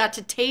actually got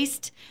to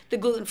taste the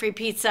gluten-free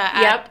pizza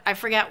at, I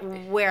forget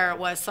where it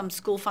was, some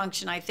school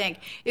function, I think.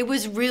 It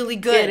was really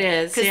good. It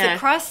is, because the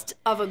crust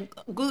of a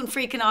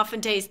gluten-free can often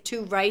taste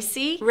too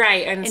ricey.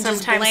 Right, and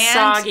sometimes just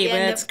soggy, but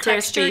and it's the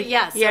texture, crispy.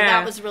 Yeah, so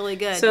that was really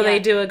good. So they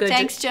do a good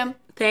Thanks, Jim.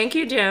 Thank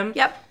you, Jim.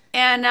 Yep.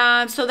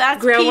 And so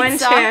that's Grill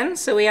pizza. 110.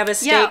 So we have a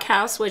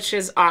steakhouse, which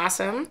is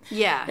awesome.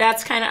 Yeah.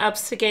 That's kind of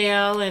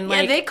upscale and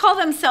like. They call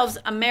themselves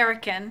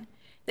American.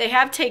 They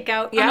have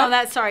takeout. Yeah. Oh, no,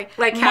 that's sorry.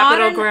 Like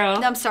Capital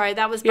Grill. I'm sorry,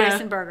 that was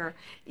Bison Burger.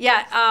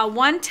 Yeah,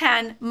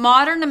 110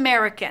 Modern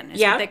American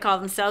is what they call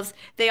themselves.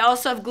 They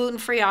also have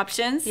gluten-free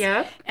options.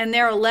 Yeah. And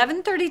they're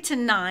 11:30 to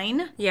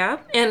 9. Yeah.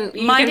 And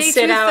you Monday can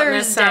sit through out Thursday. in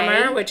the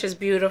summer, which is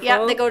beautiful.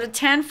 Yeah, they go to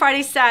 10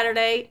 Friday,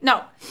 Saturday.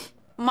 No,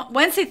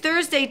 Wednesday,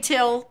 Thursday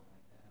till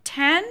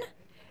 10,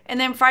 and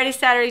then Friday,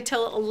 Saturday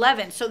till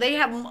 11. So they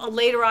have a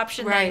later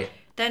option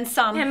than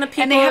some. And the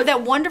people, and they have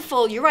that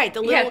wonderful, you're right,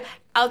 the little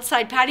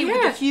outside patio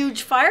with the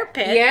huge fire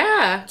pit.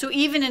 Yeah. So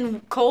even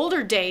in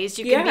colder days,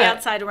 you can be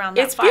outside around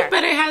that fire.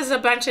 But it has a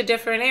bunch of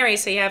different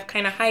areas. So you have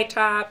kind of high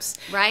tops.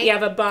 Right. You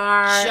have a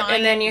bar. Giant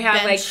and then you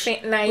have bench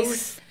like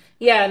nice,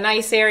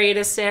 nice area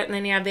to sit. And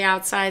then you have the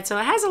outside. So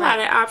it has a lot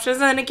of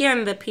options. And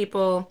again, the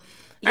people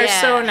are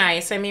so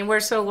nice. I mean, we're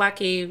so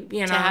lucky,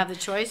 you know. To have the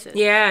choices.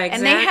 Yeah,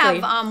 exactly. And they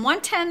have,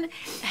 110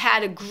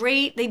 had a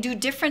great, they do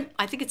different,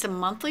 I think it's a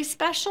monthly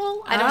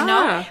special. I don't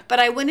know. But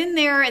I went in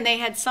there and they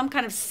had some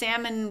kind of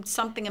salmon,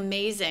 something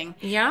amazing.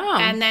 Yeah.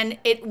 And then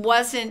it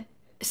wasn't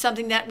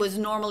something that was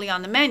normally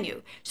on the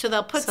menu. So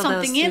they'll put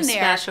something in there.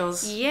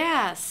 Specials.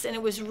 Yes. And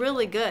it was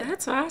really good.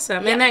 That's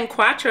awesome. Yep. And then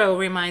Quattro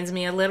reminds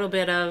me a little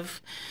bit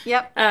of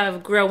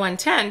Grill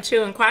 110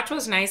 too. And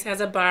Quattro's nice,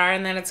 has a bar,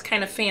 and then it's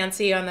kind of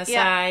fancy on the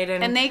side.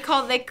 And they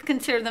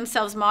consider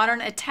themselves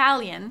modern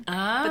Italian,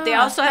 but they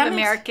also have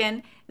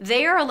American.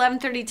 They are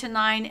 11:30 to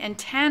 9 and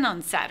 10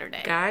 on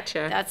Saturday.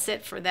 Gotcha. That's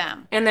it for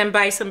them. And then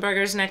Bison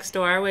Burgers next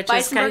door, which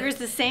Bison Burgers,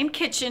 the same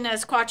kitchen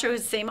as Quattro,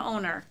 is the same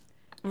owner.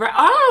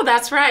 Oh,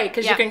 that's right,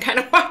 because you can kind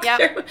of walk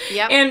through.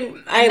 Yep.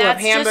 And I love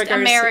hamburgers. Just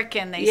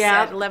American, they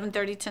said,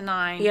 11:30 to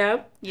 9.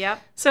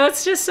 Yep. So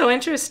it's just so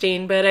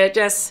interesting, but it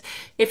just,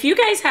 if you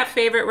guys have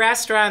favorite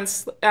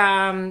restaurants,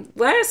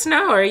 let us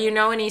know, or you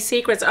know any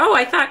secrets. Oh,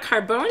 I thought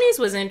Carboni's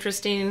was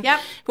interesting. Yep.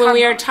 When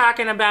we were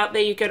talking about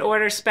that you could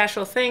order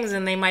special things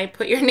and they might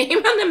put your name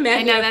on the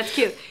menu. I know, that's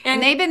cute.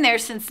 And they've been there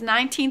since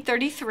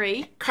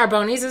 1933.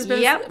 Carboni's has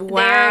been? Yep. Wow.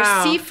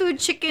 They're seafood,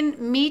 chicken,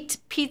 meat,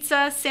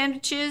 pizza,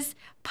 sandwiches,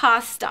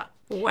 pasta.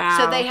 Wow.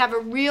 So they have a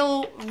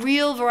real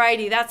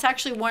variety. That's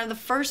actually one of the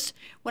first,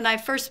 when I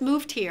first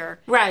moved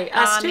here. Right,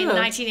 us too. In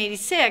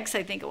 1986,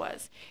 I think it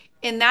was.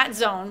 In that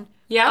zone.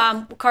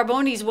 Yeah.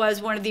 Carboni's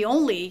was one of the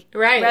only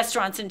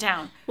restaurants in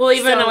town. Well,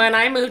 even when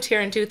I moved here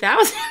in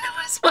 2000,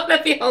 it was one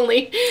of the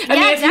only. I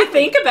mean, if you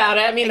think about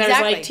it, I mean, there's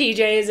like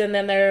TJ's and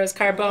then there was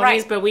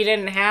Carboni's, but we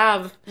didn't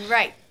have.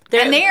 Right.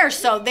 And they are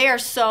so,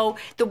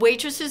 the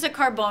waitresses at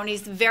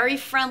Carboni's, very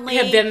friendly.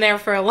 Have been there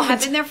for a long time.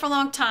 Have been there for a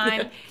long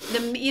time.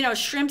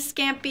 Shrimp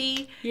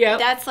scampi. Yeah.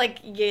 That's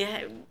like,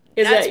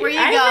 that's where you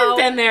go. I haven't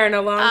been there in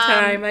a long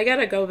time. I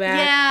gotta go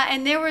back. Yeah,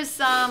 and there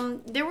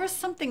was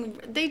something,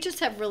 they just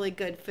have really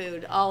good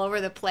food all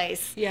over the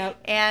place. Yep.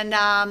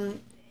 And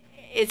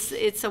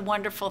it's a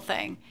wonderful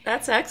thing.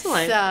 That's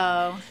excellent.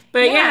 So,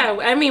 but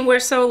I mean, we're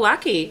so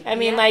lucky. I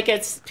mean, like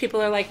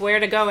people are like, where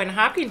to go in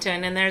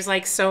Hopkinton, and there's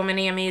like so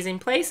many amazing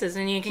places,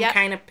 and you can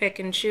kind of pick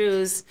and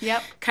choose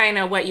kind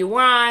of what you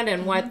want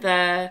and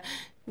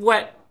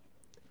what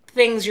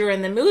things you're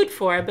in the mood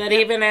for. But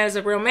even as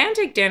a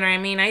romantic dinner, I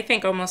mean, I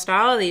think almost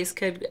all of these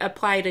could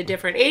apply to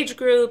different age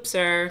groups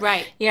or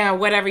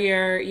whatever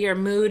your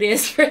mood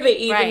is for the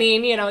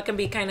evening. You know, it can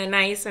be kind of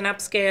nice and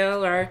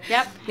upscale, or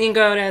you can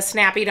go to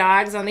Snappy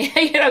Dogs on the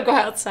go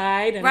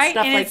outside and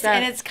stuff like that.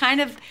 And it's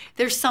kind of,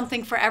 there's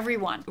something for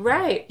everyone.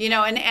 Right. You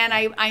know,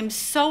 and I'm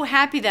so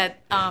happy that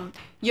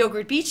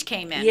Yogurt Beach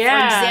came in,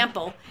 for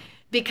example.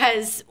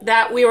 Because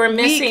that we were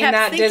missing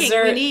that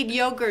dessert. We need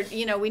yogurt.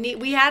 You know,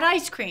 we had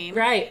ice cream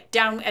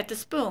down at the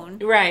Spoon.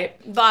 Right.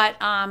 But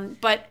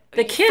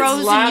the kids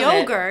frozen love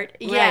yogurt.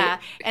 It. Yeah.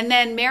 And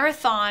then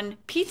Marathon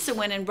Pizza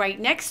went in right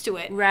next to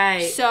it.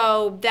 Right.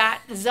 So that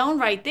zone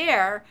right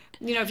there,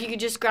 you know, if you could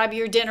just grab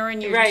your dinner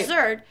and your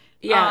dessert.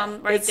 Yeah,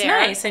 it's there.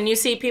 Nice. And you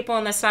see people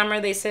in the summer,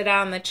 they sit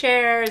out in the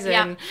chairs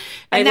and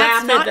and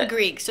that's not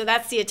Greek, so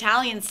that's the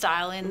Italian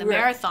style in the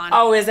Marathon.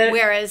 Oh, is it?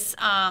 Whereas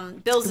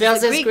Bill's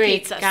is a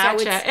Greek pizza.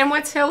 Gotcha. So and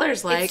what's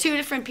Hiller's like? It's two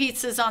different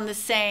pizzas on the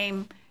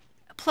same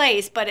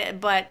place, but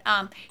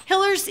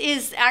Hiller's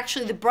is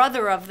actually the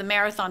brother of the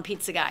Marathon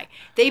pizza guy.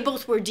 They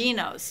both were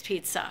Dino's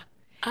Pizza.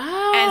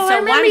 Oh, and I so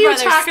remember one you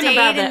brother talking stayed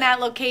about in that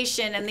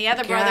location, and the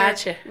other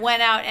Gotcha. brother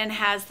went out and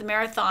has the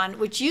marathon,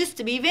 which used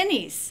to be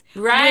Vinny's.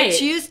 Right.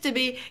 Which used to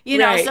be, you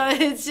know, Right. so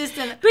it's just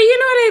an... But you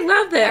know what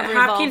I love, that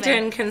ever-evolving.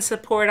 Hopkinton can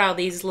support all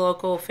these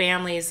local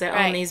families that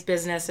Right. own these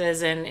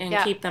businesses and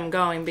Yeah. keep them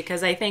going,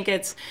 because I think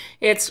it's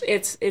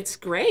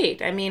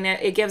great. I mean,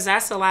 it gives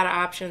us a lot of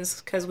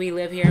options because we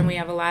live here and we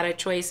have a lot of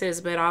choices,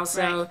 but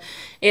also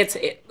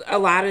a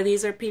lot of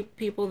these are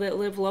people that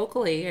live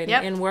locally and,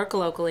 Yep. and work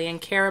locally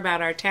and care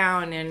about our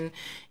town and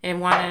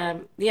want to,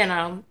 you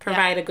know,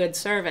 provide a good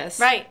service.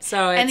 Right.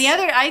 So and the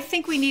other, I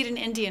think we need an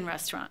Indian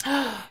restaurant.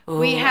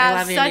 We I have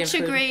love Indian such a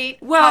food. great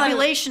Well,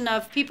 population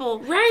of people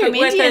right, from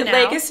with India the now.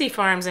 legacy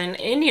farms, and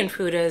Indian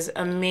food is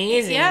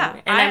amazing. Yeah,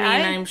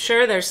 and I'm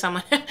sure there's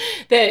someone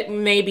that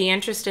may be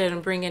interested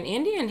in bringing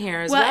Indian here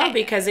as well,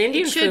 because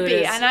Indian it should food be,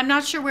 is. and I'm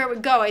not sure where it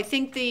would go. I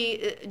think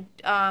the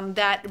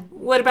that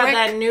What about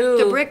that new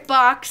the brick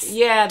box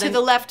Yeah, to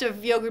the left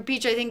of Yogurt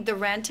Beach? I think the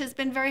rent has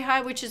been very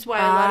high, which is why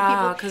a lot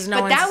of people.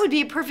 no but that one's- would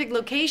be a perfect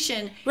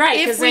location, right?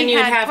 if Because we then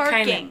you'd had have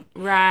parking.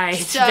 right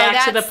So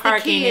back to that's the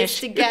parking key, is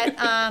issue. to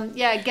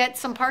get get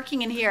some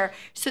parking in here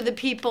so that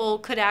people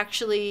could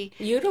actually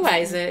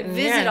utilize it and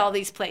visit all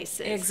these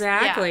places.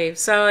 Exactly. Yeah.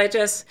 So it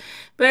just,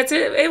 but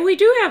we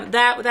do have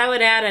that. That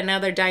would add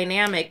another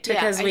dynamic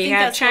because I we think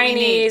have that's what we need.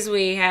 Chinese,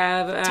 we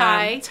have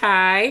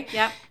Thai.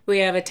 Yep. We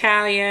have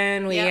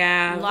Italian. We Yep.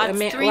 have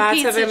Lots- three lots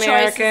pizza of choices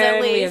American.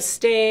 at We have least.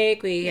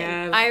 steak. We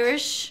have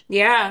Irish.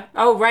 Yeah.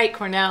 Oh, right.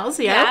 Cornell's.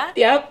 Yep.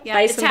 Yeah. Yep.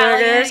 Bison Italian,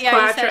 burgers. yeah, you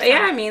said Quattro. some.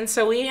 Yeah. I mean,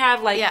 so we have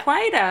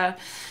quite a.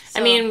 I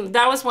mean,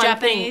 that was one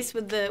Japanese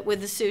thing.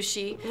 with the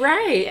sushi.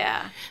 Right.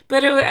 Yeah.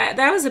 But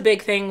that was a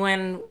big thing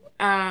when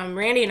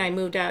Randy and I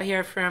moved out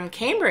here from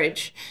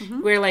Cambridge. We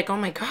were like, oh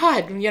my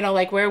God, you know,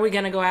 like, where are we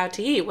going to go out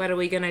to eat? What are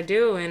we going to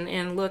do?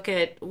 And look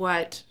at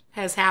what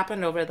has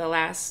happened over the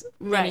last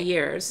many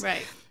years.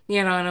 Right.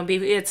 You know, and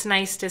it's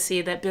nice to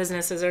see that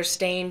businesses are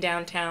staying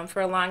downtown.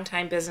 For a long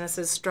time,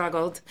 businesses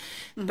struggled,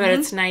 but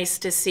it's nice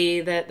to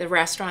see that the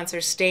restaurants are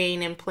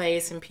staying in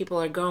place and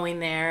people are going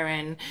there.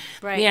 And,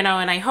 you know,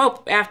 and I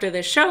hope after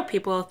this show,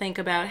 people will think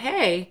about,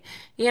 hey,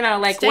 you know,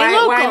 like, why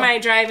am I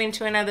driving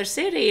to another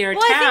city or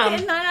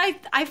town?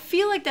 I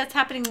feel like that's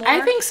happening more. I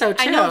think so,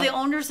 too. I know the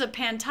owners of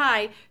Pan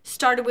Thai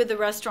started with a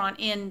restaurant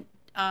in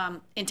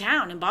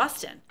town, in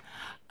Boston.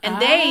 And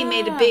they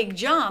made a big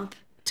jump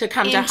to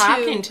come to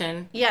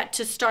Hopkinton. Yeah,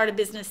 to start a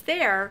business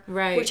there,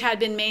 right? Which had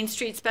been Main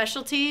Street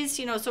Specialties,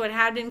 you know, so it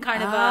had been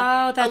kind of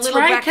a little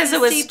right, because it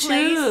was place,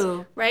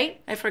 two.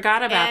 Right? I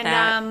forgot about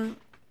that.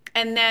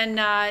 And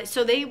then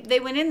so they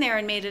went in there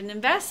and made an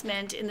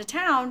investment in the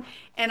town,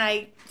 and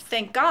I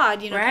thank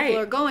God, you know, people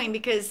are going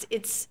because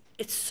it's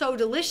so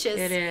delicious.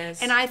 It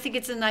is, and I think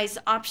it's a nice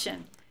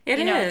option. It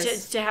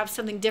is to have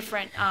something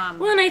different.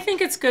 Well, and I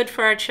think it's good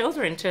for our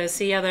children to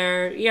see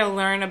other, you know,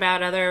 learn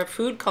about other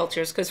food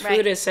cultures, because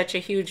food is such a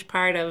huge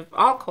part of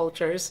all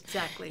cultures.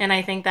 Exactly. And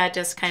I think that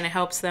just kind of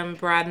helps them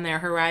broaden their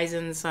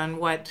horizons on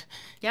what,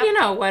 you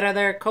know, what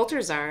other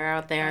cultures are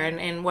out there,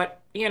 and what,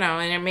 you know,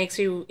 and it makes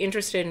you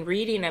interested in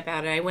reading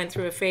about it. I went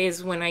through a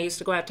phase when I used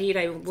to go out to eat,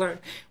 I want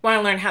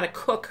to learn how to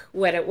cook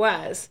what it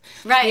was.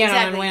 Right, you know,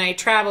 exactly. And when I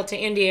traveled to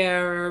India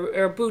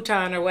or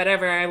Bhutan or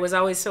whatever, I was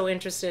always so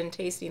interested in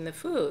tasting the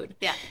food.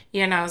 Yeah.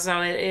 You know,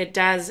 so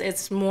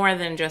it's more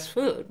than just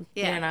food.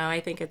 Yeah. You know, I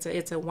think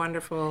it's a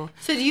wonderful.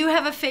 So do you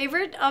have a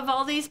favorite of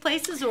all these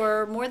places,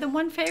 or more than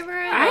one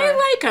favorite? Or?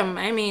 I like them.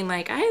 I mean,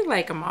 like, I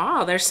like them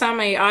all. There's some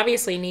I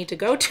obviously need to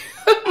go to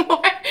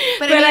more.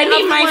 But I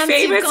mean, my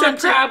favorites are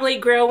probably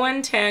Grill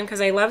 110, because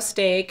I love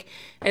steak.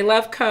 I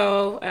love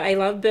Co. I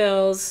love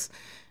Bill's.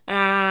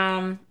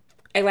 I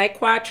like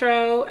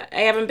Quattro.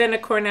 I haven't been to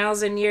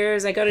Cornell's in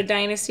years. I go to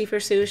Dynasty for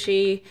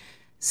sushi.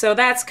 So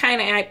that's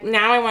kind of,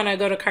 now I want to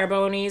go to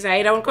Carboni's.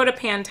 I don't go to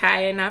Pan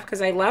Thai enough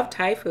because I love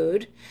Thai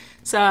food.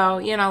 So,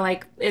 you know,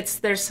 like,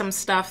 there's some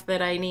stuff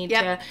that I need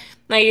to,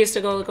 I used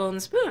to go to Golden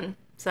Spoon.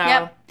 So.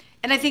 Yep.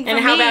 And I think for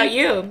me, how about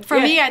you? For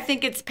me, I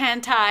think it's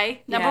Pan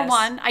Thai, number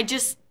one. I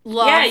just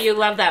love. Yeah, you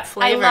love that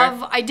flavor.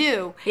 I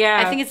do.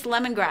 Yeah. I think it's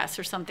lemongrass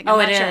or something. I'm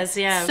not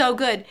sure. Yeah. So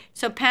good.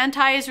 So Pan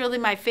Thai is really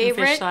my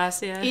favorite. And fish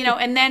sauce, yeah. You know,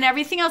 and then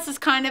everything else is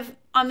kind of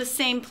on the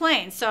same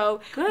plane.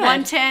 So good.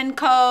 110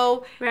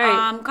 Co,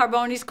 right.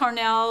 Carboni's,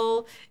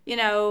 Cornell, you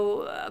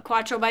know,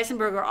 Quattro, Bison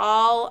Burger,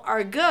 all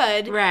are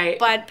good. Right.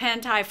 But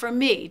Pan Thai for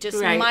me,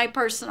 just my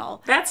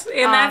personal. That's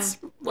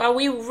well,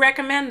 we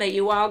recommend that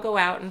you all go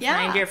out and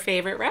find your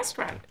favorite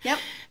restaurant. Yep.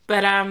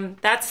 But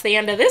that's the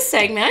end of this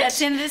segment. That's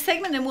the end of this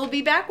segment, and we'll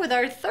be back with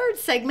our third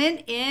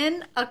segment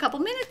in a couple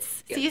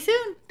minutes. See you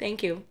soon.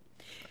 Thank you.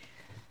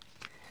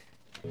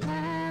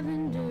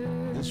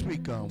 This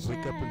week on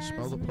Wake Up and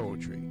Smell the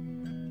Poetry,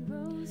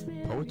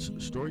 poets,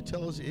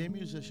 storytellers, and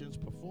musicians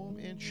perform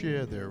and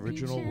share their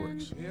original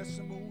works. Yes,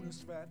 the moon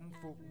is fat and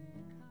full.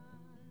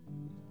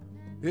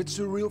 It's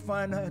a real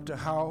fine night to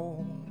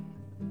howl.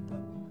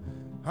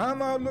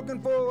 I'm out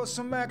looking for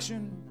some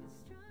action.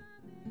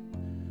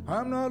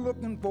 I'm not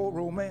looking for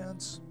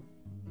romance,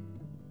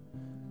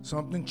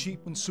 something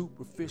cheap and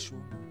superficial.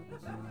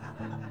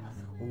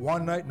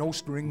 one night, no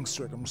string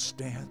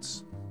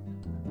circumstance.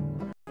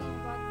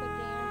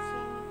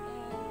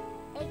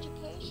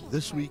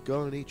 This week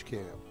on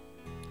HCAM,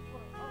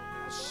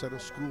 the Center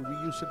School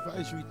Reuse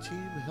Advisory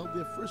Team held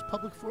their first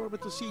public forum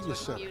at the Senior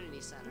Center.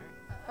 Community center.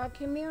 A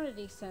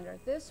community center.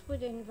 This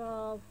would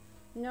involve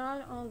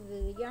not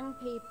only the young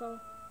people,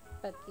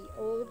 but the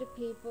older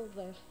people,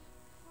 the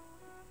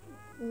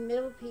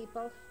middle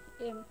people,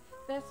 and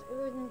that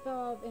would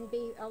involve and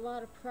be a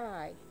lot of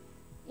pride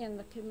in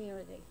the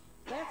community.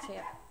 That's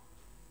it.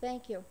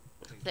 Thank you.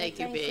 Thank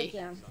you, Thanks B.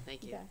 again.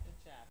 Thank you.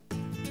 Yeah.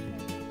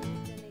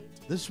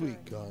 This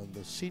week on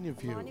the Senior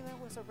View,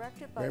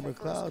 Mary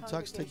McLeod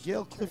talks to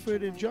Gail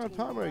Clifford and John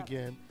Palmer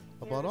again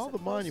about all the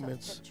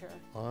monuments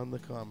on the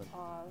Common.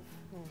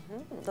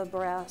 Of the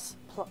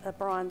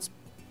bronze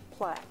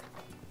plaque.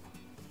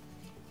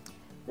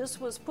 This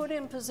was put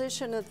in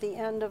position at the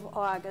end of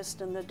August,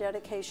 and the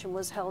dedication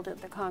was held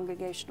at the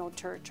Congregational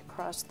Church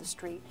across the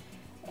street.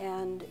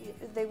 And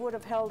they would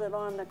have held it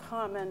on the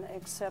Common,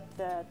 except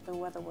that the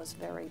weather was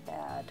very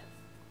bad.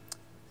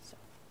 So.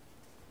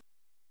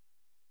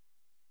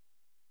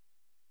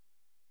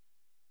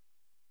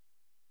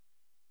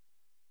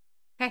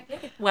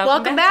 Okay.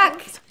 Welcome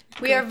back.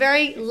 We are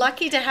very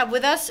lucky to have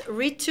with us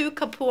Ritu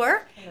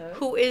Kapoor,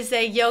 who is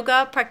a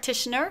yoga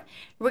practitioner.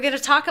 We're going to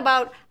talk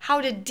about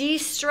how to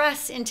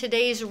de-stress in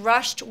today's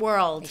rushed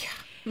world.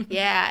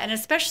 Yeah, and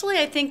especially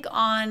I think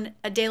on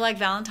a day like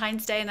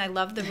Valentine's Day, and I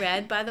love the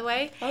red, by the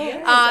way.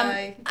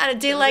 On a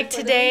day like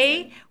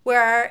today,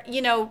 where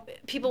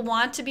people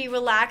want to be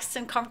relaxed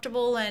and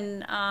comfortable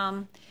and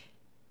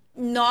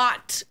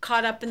not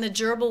caught up in the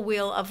gerbil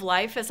wheel of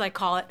life, as I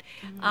call it.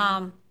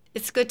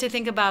 It's good to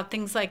think about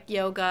things like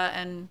yoga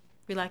and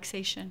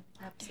relaxation.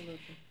 Absolutely.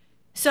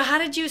 So how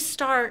did you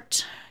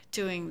start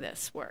doing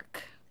this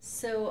work?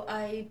 So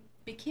I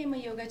became a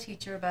yoga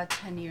teacher about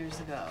 10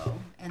 years ago,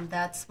 and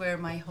that's where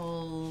my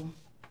whole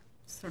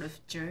sort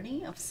of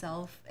journey of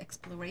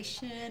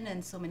self-exploration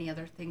and so many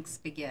other things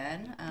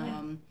began.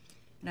 And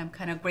I'm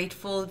kind of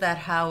grateful that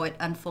how it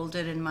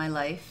unfolded in my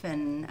life,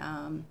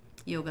 and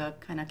yoga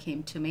kind of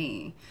came to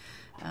me.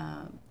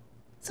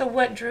 So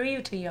what drew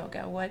you to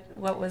yoga?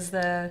 What was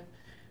the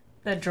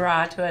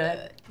draw to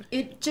it?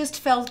 It just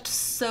felt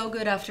so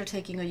good after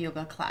taking a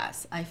yoga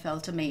class. I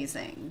felt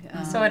amazing.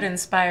 So it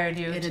inspired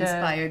you. It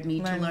inspired me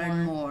to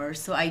learn more.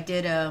 So I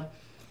did a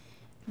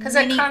because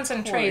it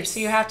concentrates, so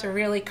you have to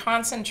really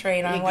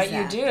concentrate on what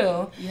you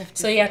do.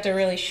 You have to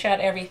really shut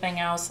everything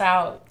else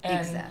out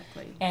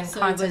and so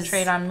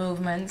concentrate on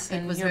movements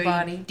in your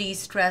body.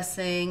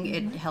 De-stressing.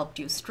 It helped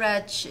you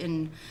stretch,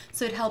 and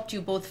so it helped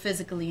you both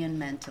physically and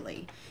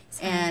mentally.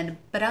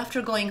 But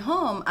after going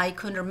home, I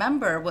couldn't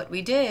remember what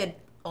we did,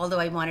 although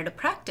I wanted to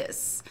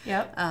practice.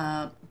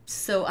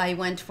 So I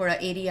went for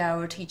an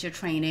 80-hour teacher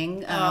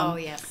training,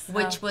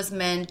 which was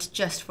meant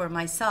just for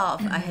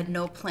myself. I had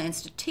no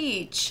plans to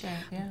teach,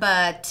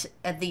 but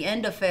at the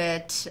end of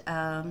it,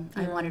 I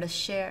wanted to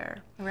share.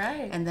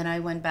 Right. And then I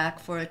went back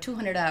for a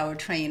 200-hour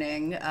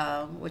training,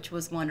 which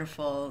was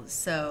wonderful.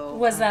 So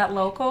was that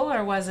local,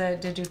 or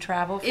did you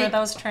travel for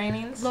those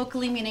trainings?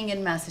 Locally, meaning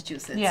in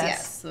Massachusetts.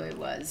 Yes. So it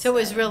was. So it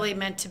was really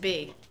meant to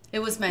be. It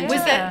was meant to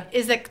be.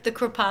 Is that the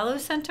Kripalu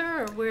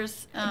Center, or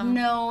where's?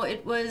 No,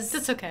 it was.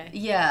 That's okay.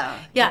 Yeah.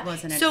 It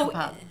wasn't at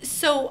Kripalu.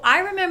 So I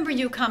remember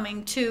you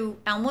coming to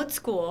Elmwood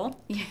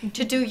School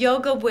to do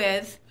yoga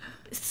with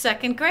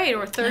second grade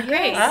or third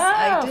grade.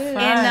 I did.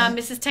 In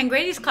Mrs.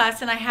 Tengrady's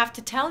class, and I have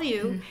to tell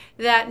you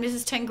that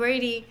Mrs.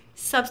 Tengrady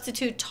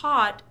substitute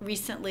taught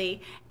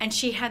recently, and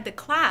she had the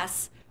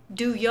class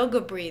do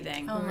yoga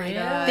breathing. Oh my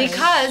gosh.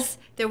 Because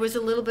there was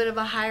a little bit of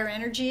a higher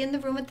energy in the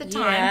room at the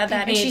time. Yeah,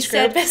 that and she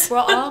said, we're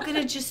all going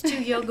to just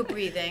do yoga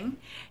breathing.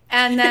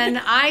 And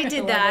then I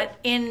did that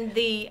in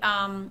the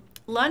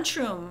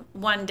lunchroom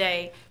one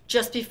day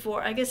just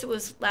before, I guess it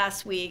was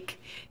last week,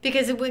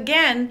 because it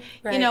again,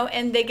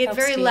 and they get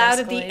very loud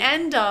at the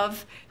end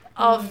of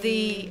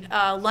the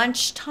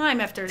lunch time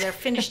after they're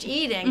finished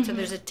eating. So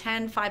there's a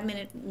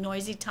 5-minute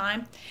noisy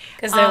time.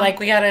 Because they're like,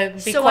 we got to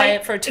be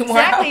quiet for 2 more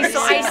hours. Exactly.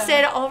 So I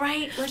said, all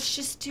right, let's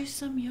just do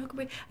some yoga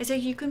breathing. I said,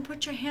 you can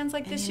put your hands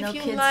like this if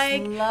you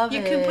like.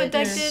 You can put like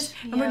this.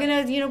 And we're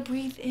going to,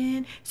 breathe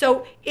in.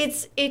 So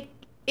it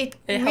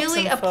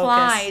really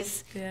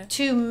applies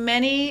to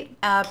many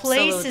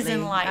places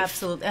in life.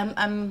 Absolutely.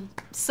 I'm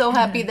so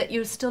happy that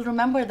you still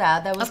remember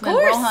that. That was when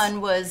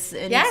Rohan was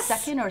in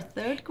second or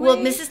third grade? Well,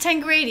 Mrs.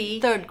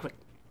 Tengrady. Third grade.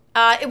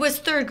 It was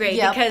third grade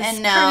because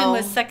Kernan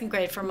was second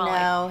grade for Molly.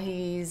 Now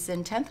he's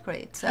in 10th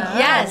grade. So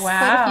yes.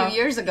 Quite a few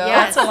years ago.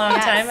 That's a long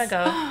time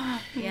ago.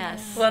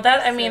 Yes. Well,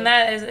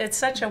 it's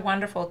such a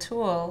wonderful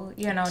tool,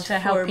 to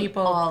help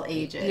people. All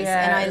ages.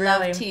 Yeah, and I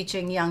love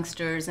teaching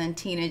youngsters and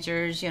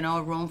teenagers,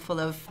 a room full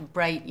of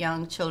bright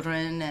young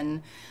children,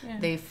 and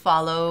they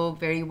follow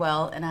very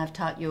well. And I've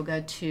taught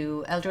yoga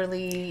to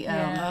elderly.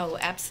 Oh,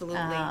 absolutely.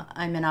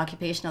 I'm an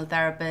occupational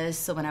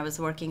therapist, so when I was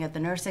working at the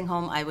nursing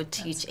home, I would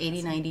teach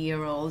 80,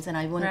 90-year-olds. And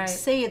I wouldn't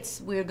say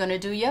we're going to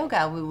do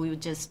yoga. We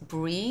would just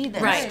breathe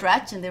and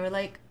stretch. And they were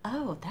like,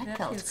 oh, that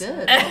felt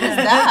good. What was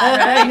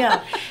that? I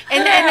know.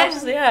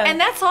 And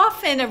that's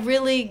often a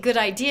really good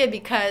idea,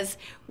 because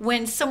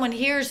when someone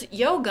hears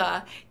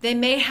yoga, they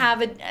may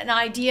have an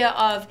idea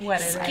of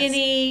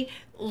skinny,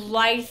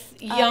 lithe,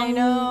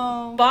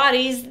 young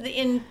bodies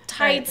in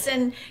tights,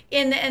 and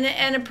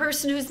a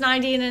person who's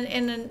 90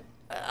 in an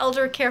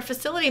elder care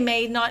facility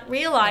may not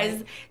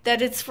realize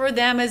that it's for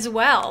them as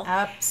well.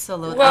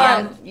 Absolutely.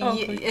 Well,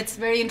 it's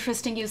very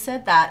interesting you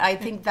said that. I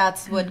think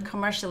that's what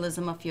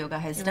commercialism of yoga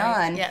has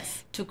done,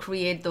 to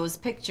create those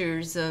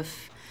pictures of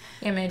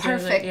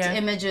perfect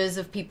images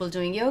of people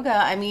doing yoga.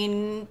 I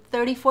mean,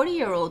 30,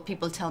 40-year-old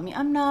people tell me,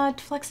 I'm not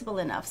flexible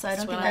enough, so I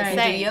don't think I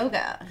can do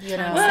yoga. You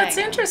know? Well, it's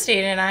interesting,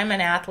 and I'm an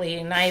athlete,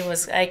 and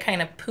I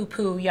kind of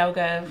poo-poo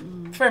yoga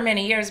for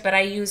many years, but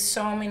I use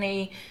so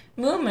many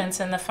movements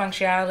and the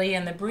functionality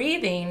and the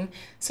breathing,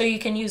 so you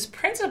can use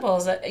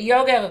principles.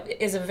 Yoga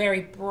is a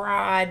very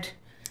broad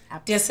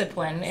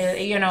discipline,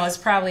 is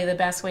probably the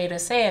best way to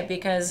say it,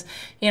 because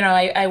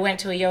I went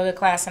to a yoga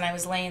class and I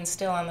was laying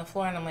still on the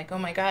floor and I'm like, oh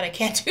my god, I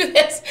can't do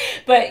this.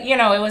 But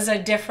it was a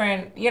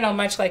different,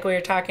 much like we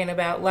were talking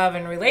about love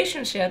and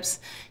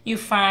relationships, you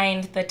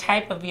find the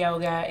type of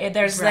yoga.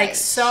 There's like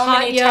so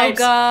hot many yoga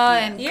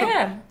types.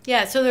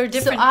 And so they're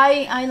different. So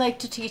I like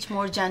to teach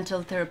more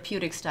gentle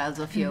therapeutic styles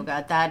of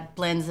yoga that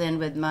blends in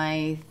with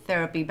my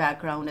therapy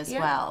background as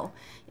well.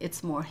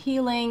 It's more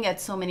healing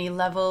at so many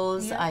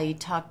levels. I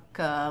talk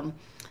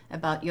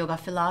about yoga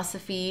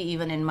philosophy.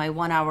 Even in my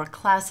 1-hour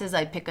classes,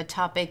 I pick a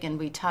topic and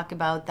we talk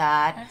about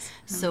that.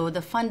 So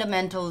the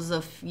fundamentals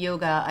of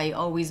yoga, I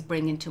always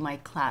bring into my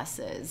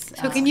classes.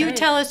 So can you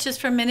tell us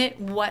just for a minute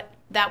what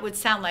that would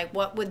sound like?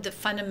 What would the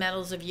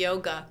fundamentals of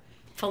yoga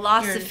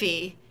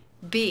philosophy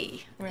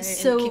be?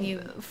 So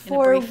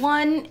for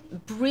one,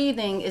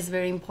 breathing is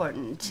very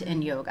important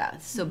in yoga.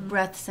 So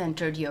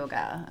breath-centered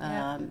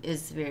yoga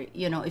is very,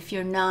 if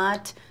you're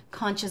not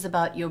conscious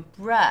about your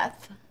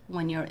breath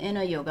when you're in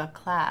a yoga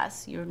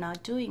class, you're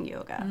not doing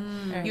yoga.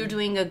 You're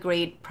doing a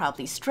great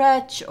probably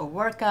stretch or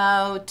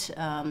workout,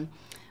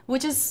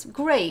 which is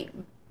great,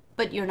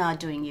 but you're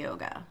not doing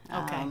yoga.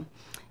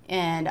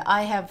 And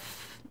I have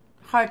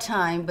hard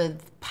time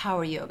with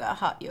power yoga,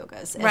 hot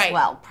yogas as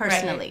well,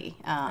 personally.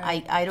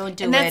 I don't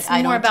do and that's it.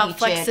 I more don't about teach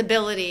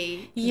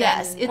flexibility.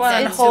 Yes,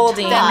 it's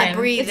holding and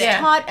breathing. It's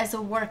taught as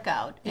a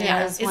workout.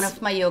 As one of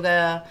my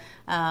yoga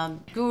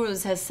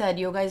gurus has said,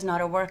 yoga is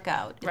not a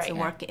workout; it's a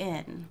work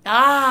in.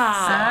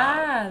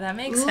 That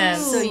makes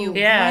sense. So you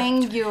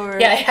bring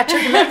your I have to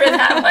remember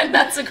that one.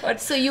 That's a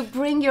good. So you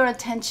bring your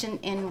attention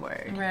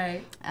inward.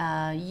 Right.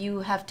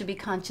 You have to be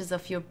conscious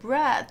of your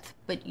breath,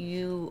 but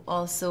you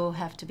also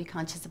have to be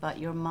conscious about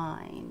your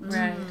mind.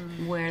 Right.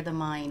 Where the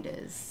mind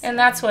is. And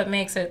that's what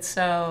makes it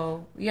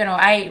so,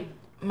 I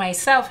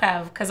myself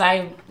have, because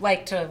I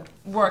like to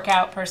work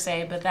out per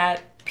se, but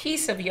that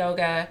piece of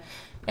yoga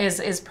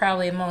is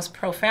probably the most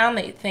profound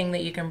thing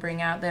that you can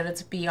bring out, that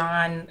it's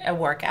beyond a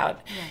workout.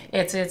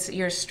 It's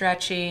you're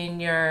stretching,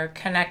 you're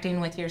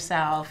connecting with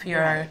yourself,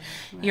 you're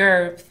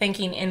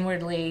thinking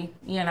inwardly,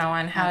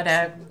 on how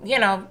to,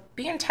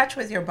 be in touch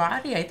with your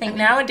body. I think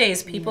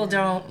nowadays people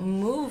don't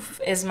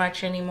move as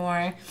much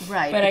anymore.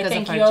 Right. But I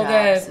think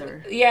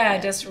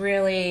yoga just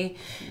really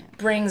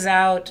brings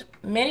out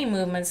many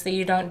movements that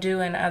you don't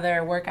do in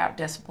other workout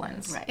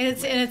disciplines. Right. And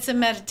it's a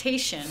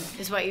meditation,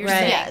 is what you're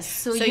saying. Yes.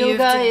 So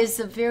yoga is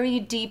a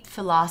very deep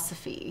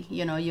philosophy.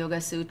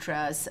 Yoga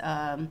sutras.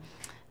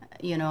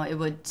 It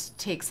would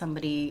take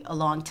somebody a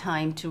long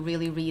time to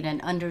really read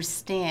and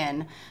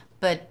understand,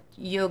 but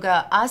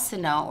yoga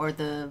asana, or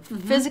the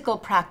physical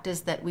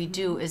practice that we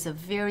do, is a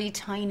very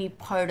tiny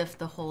part of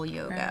the whole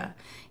yoga.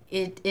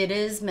 It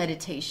is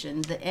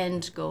meditation. The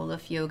end goal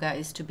of yoga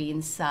is to be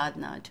in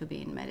sadhana, to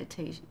be in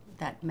meditation,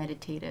 that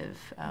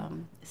meditative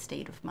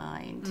state of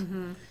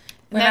mind.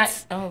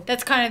 That's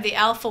kind of the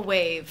alpha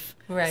wave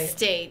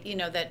state,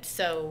 that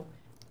so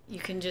you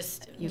can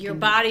just, your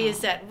body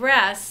is at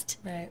rest,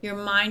 your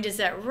mind is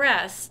at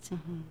rest,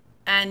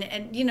 and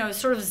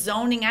sort of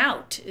zoning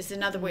out is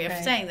another way of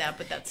saying that,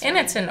 but that's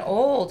it's an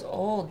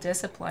old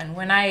discipline.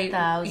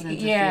 Thousands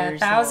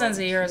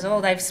of years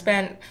old. I've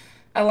spent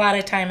a lot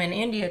of time in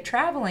India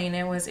traveling.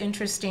 It was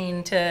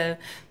interesting to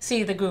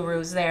see the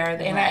gurus there,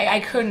 and I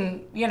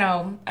couldn't,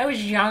 I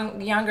was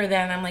younger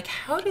then. I'm like,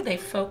 how do they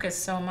focus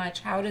so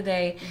much? How do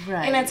they?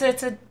 And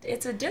it's a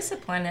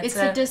discipline. It's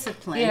a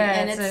discipline,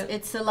 and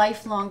it's a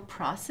lifelong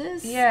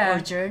process or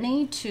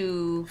journey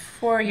to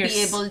be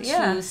able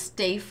to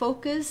stay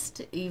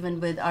focused, even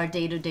with our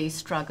day-to-day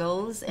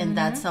struggles. And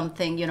that's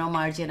something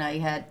Margie and I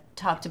had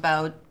talked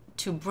about,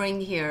 to bring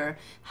here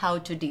how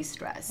to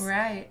de-stress.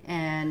 Right.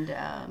 And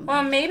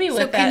well, maybe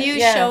with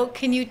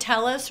can you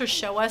tell us or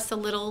show us a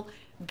little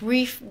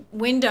brief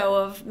window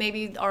of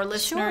maybe our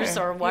listeners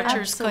or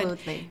watchers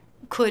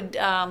could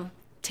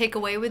take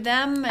away with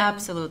them?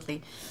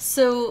 Absolutely.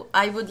 So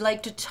I would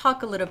like to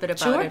talk a little bit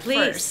about it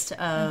first.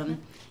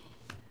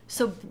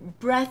 So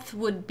breath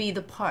would be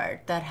the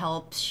part that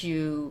helps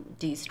you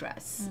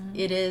de-stress.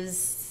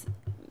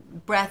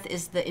 Breath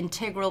is the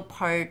integral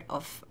part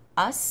of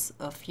us,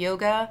 of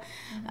yoga.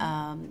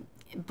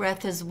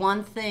 Breath is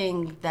one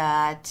thing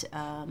that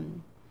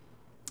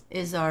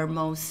is our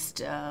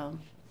most...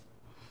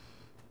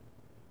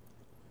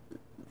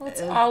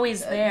 it's always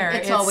there.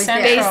 It's always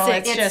central. there.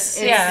 It's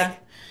just, yeah.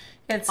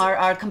 It's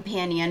our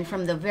companion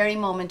from the very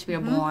moment we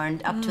are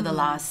born up to the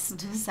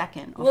last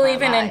second of well, our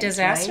even lives, in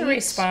disaster right?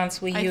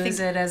 response, we use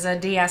it as a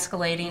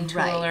de-escalating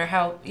tool or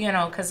help, you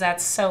know, because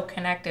that's so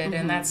connected,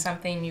 and that's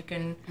something you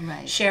can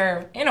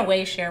share, in a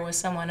way, share with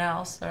someone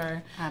else.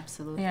 Or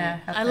absolutely. Yeah,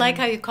 I like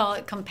how you call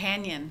it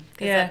companion,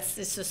 because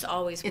it's just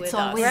always with us. It's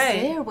always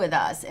there with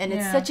us, and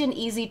it's such an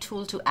easy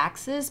tool to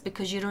access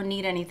because you don't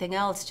need anything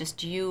else,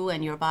 just you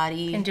and your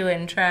body. You can do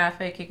it in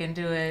traffic, you can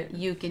do it.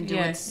 You can do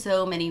it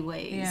so many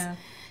ways. Yeah.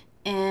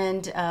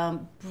 And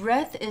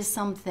breath is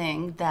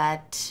something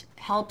that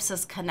helps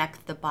us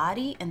connect the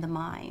body and the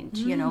mind.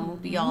 You know,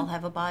 we all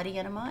have a body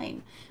and a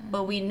mind,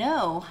 but we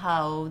know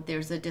how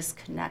there's a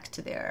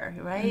disconnect there,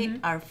 right?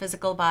 Our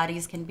physical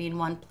bodies can be in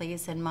one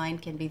place and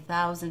mind can be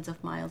thousands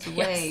of miles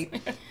away.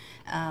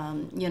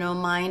 You know,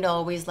 mind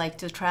always like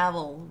to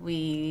travel.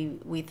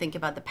 We think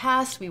about the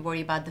past, we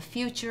worry about the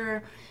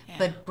future,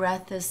 but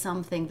breath is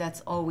something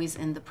that's always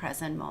in the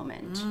present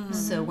moment.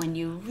 So when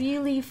you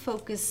really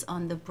focus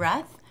on the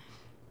breath,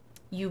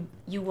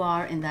 you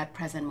are in that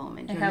present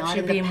moment. You're not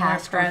in the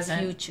past or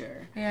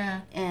future.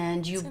 Yeah.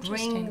 And you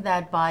bring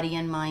that body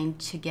and mind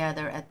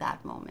together at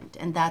that moment.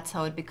 And that's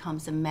how it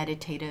becomes a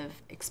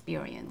meditative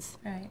experience.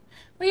 Right.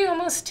 We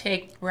almost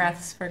take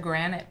breaths for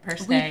granted, per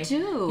se. We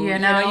do. You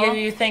know,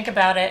 you think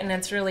about it, and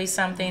it's really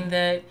something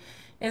that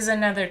is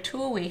another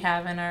tool we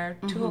have in our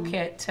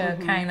toolkit to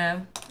kind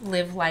of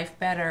live life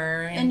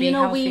better and be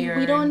healthier.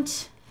 We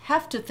don't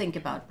have to think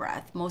about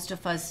breath. Most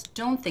of us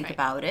don't think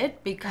about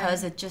it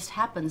because it just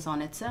happens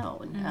on its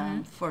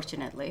own,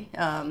 fortunately.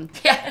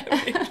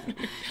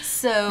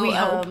 So, we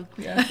hope.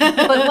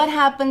 But what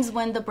happens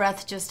when the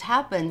breath just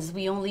happens?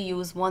 We only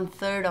use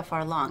 1/3 of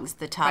our lungs,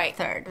 the top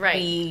third.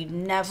 We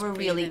never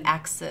really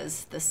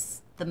access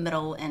the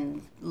middle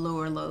and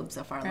lower lobes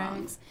of our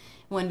lungs.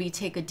 When we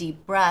take a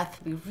deep breath,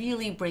 we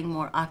really bring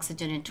more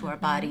oxygen into our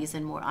bodies,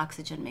 and more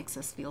oxygen makes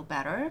us feel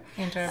better.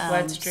 Into our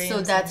bloodstream. So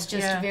that's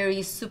just a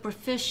very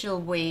superficial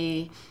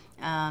way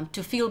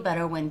to feel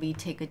better when we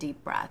take a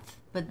deep breath.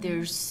 But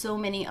there's so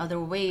many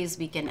other ways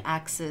we can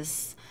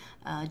access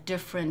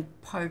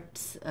different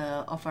parts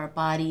of our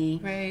body.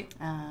 Right.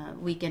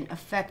 We can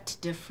affect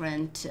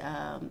different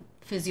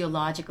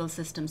physiological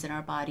systems in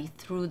our body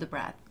through the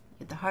breath.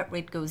 The heart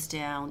rate goes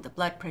down, the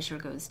blood pressure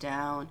goes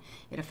down,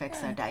 it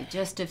affects our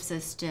digestive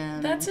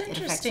system, That's it affects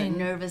our interesting.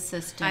 nervous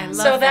system. I love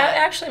So that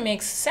actually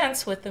makes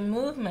sense with the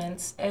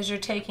movements. As you're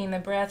taking the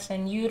breaths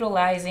and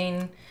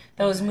utilizing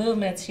those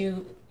movements,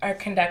 you are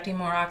conducting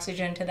more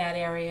oxygen to that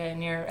area,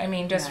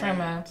 and just from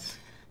a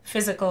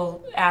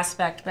physical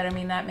aspect, but I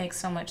mean, that makes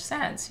so much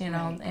sense, you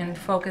know, and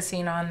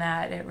focusing on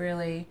that, it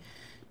really,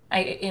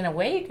 in a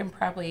way, you can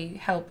probably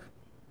help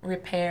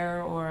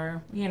repair,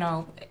 or, you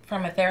know,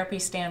 from a therapy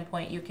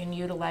standpoint, you can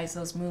utilize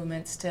those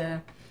movements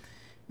to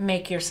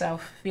make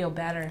yourself feel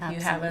better. If you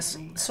have a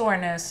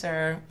soreness,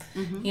 or,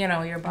 you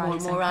know, your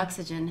body's... More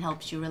oxygen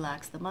helps you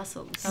relax the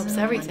muscles. Helps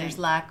everything. When there's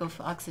lack of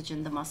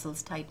oxygen, the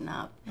muscles tighten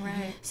up.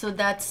 Right. So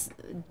that's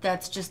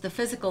just the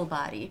physical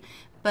body.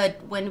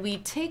 But when we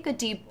take a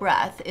deep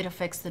breath, it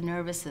affects the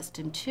nervous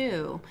system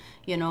too.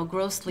 You know,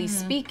 grossly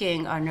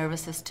speaking, our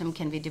nervous system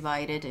can be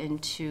divided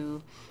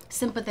into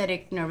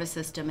sympathetic nervous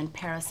system and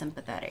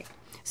parasympathetic.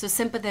 So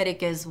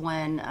sympathetic is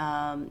when,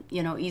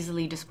 you know,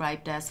 easily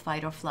described as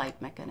fight or flight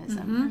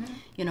mechanism.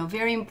 You know,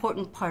 very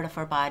important part of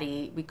our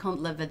body. We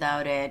can't live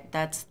without it.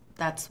 That's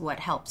what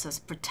helps us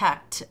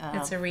protect.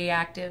 It's a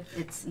reactive.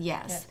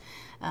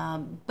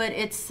 But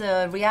it's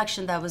a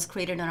reaction that was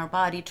created in our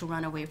body to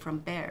run away from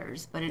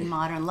bears. But in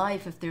modern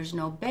life, if there's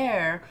no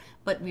bear,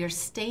 but we are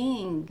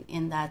staying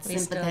in that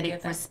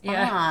sympathetic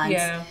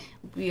response,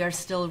 we are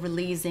still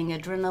releasing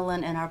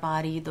adrenaline in our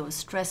body, those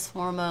stress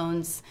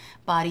hormones,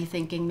 body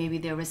thinking maybe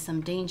there is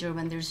some danger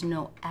when there's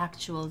no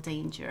actual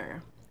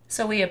danger.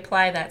 So we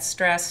apply that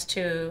stress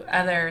to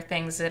other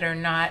things that are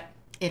not...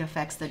 It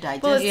affects the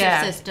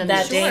digestive system.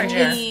 That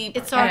danger.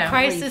 It's our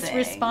crisis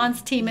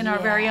response team in our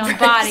very own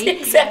body.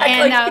 Exactly.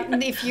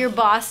 And if your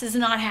boss is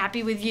not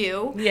happy with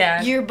you,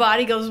 your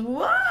body goes,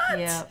 what?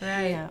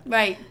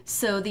 Right.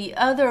 So the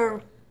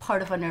other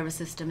part of our nervous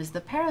system is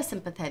the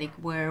parasympathetic,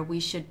 where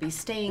we should be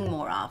staying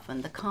more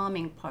often, the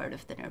calming part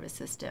of the nervous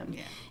system.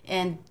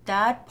 And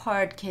that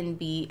part can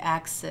be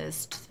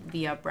accessed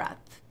via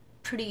breath.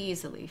 Pretty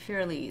easily,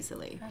 fairly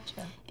easily.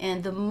 Gotcha.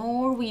 And the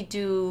more we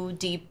do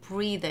deep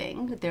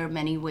breathing, there are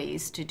many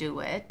ways to do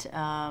it,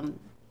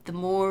 the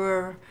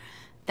more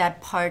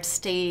that part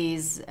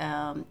stays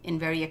in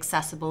very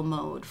accessible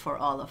mode for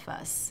all of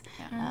us.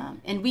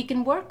 And we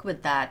can work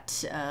with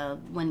that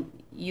when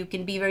you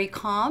can be very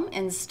calm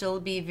and still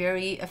be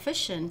very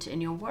efficient in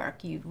your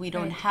work. We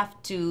don't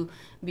have to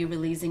be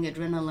releasing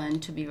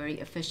adrenaline to be very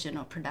efficient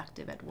or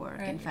productive at work.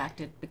 In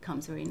fact, it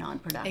becomes very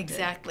non-productive.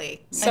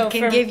 Exactly. So it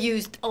can give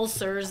you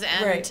ulcers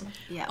and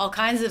all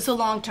kinds of... So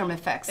long-term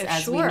effects,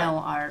 as we know,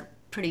 are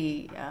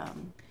pretty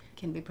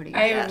can be pretty.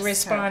 I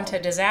respond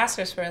to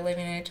disasters for a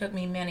living, and it took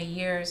me many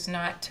years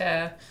not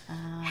to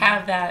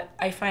have that.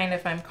 I find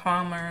if I'm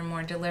calmer and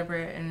more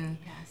deliberate and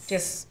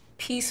just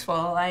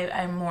peaceful,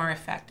 I'm more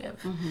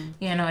effective.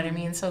 You know what I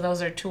mean? So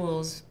those are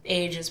tools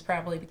age has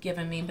probably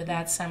given me, but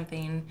that's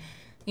something,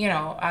 you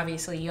know,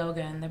 obviously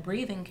yoga and the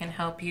breathing can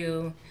help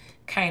you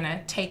kind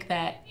of take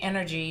that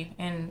energy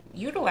and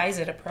utilize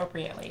it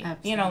appropriately.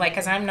 Absolutely. You know, like,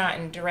 because I'm not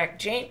in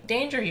direct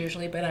danger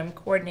usually, but I'm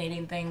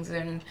coordinating things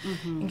and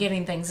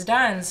getting things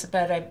done.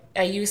 But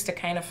I used to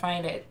kind of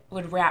find it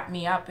would wrap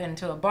me up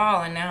into a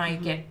ball, and now I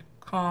get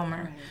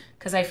calmer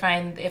because I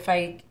find if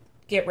I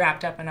get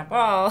wrapped up in a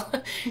ball,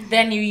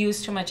 then you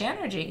use too much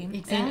energy.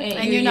 Exactly.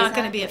 And you're not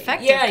going to be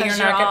effective because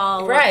you're not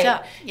all right.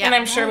 up. Yeah. And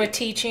I'm sure with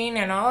teaching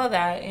and all of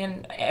that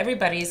in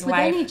everybody's with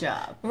life. Any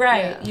job.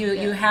 Right.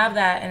 You have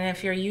that, and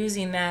if you're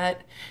using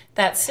that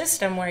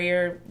system where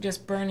you're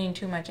just burning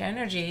too much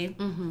energy,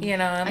 you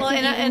know. I think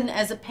even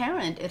as a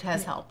parent, it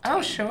has helped.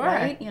 Oh, sure.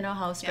 Right? You know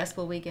how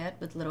stressful we get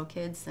with little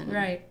kids. And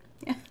right.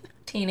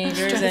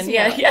 Teenagers and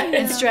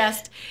and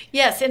stressed.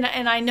 Yes, and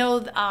I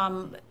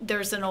know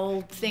there's an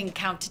old thing,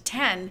 count to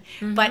 10,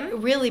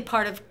 but really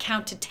part of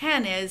count to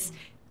 10 is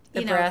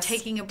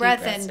taking a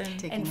breath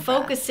and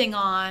focusing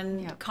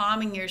on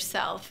calming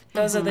yourself.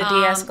 Those are the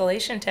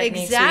de-escalation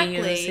techniques we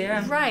use.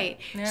 Yeah. Right.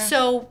 Yeah.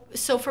 So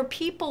for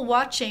people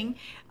watching,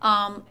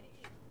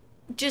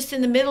 just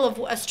in the middle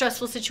of a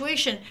stressful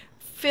situation,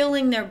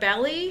 filling their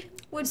belly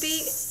would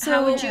be.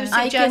 How would you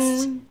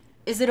suggest?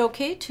 Is it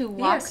okay to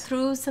walk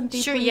through some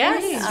deep breathing?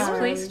 Yes,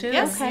 please do.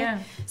 Yes. Okay. Yeah.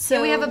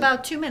 So we have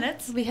about 2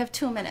 minutes. We have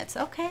 2 minutes.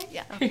 Okay.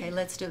 Yeah. Okay,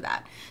 let's do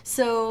that.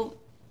 So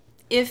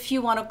if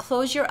you want to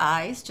close your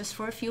eyes just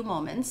for a few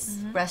moments,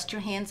 rest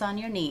your hands on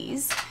your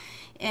knees,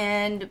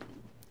 and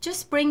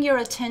just bring your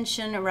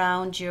attention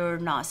around your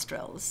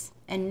nostrils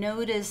and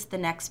notice the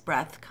next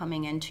breath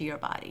coming into your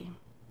body.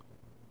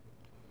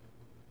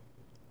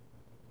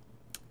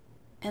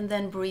 And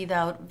then breathe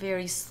out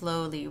very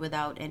slowly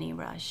without any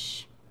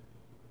rush.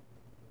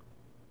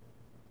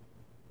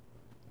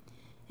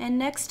 And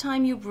next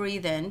time you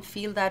breathe in,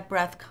 feel that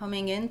breath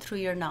coming in through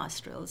your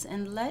nostrils,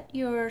 and let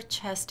your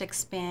chest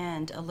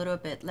expand a little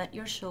bit. Let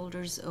your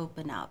shoulders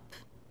open up.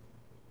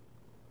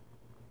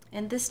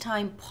 And this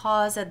time,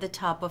 pause at the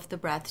top of the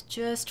breath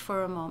just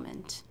for a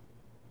moment.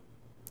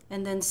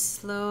 And then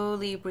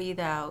slowly breathe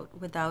out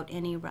without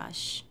any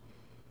rush.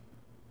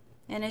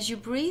 And as you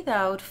breathe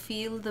out,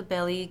 feel the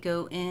belly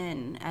go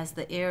in as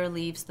the air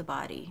leaves the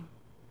body.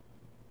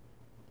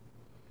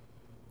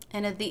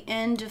 And at the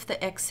end of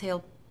the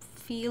exhale,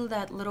 feel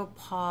that little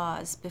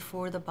pause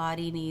before the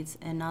body needs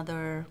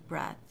another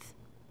breath.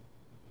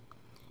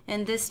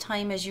 And this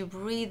time as you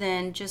breathe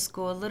in, just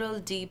go a little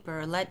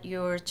deeper. Let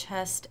your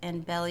chest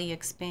and belly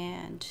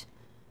expand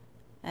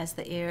as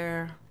the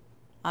air,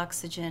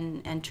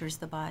 oxygen enters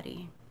the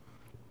body.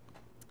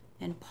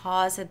 And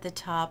pause at the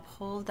top.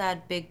 Hold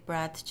that big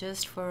breath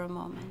just for a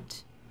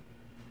moment.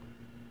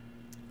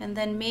 And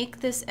then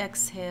make this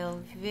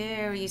exhale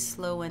very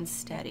slow and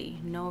steady.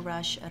 No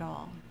rush at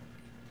all.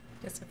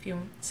 Just a few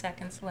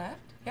seconds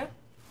left. Yep.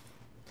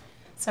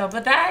 So,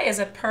 but that is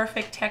a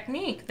perfect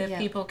technique that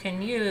people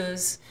can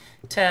use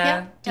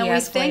to de-escalate and we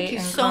thank you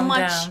so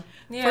much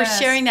for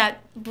sharing that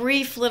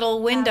brief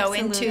little window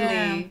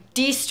into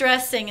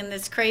de-stressing in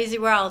this crazy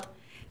world.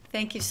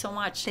 Thank you so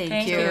much.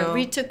 Thank you.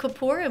 Rita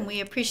Kapoor, and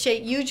we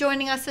appreciate you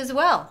joining us as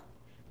well.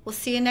 We'll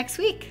see you next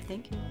week.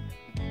 Thank you.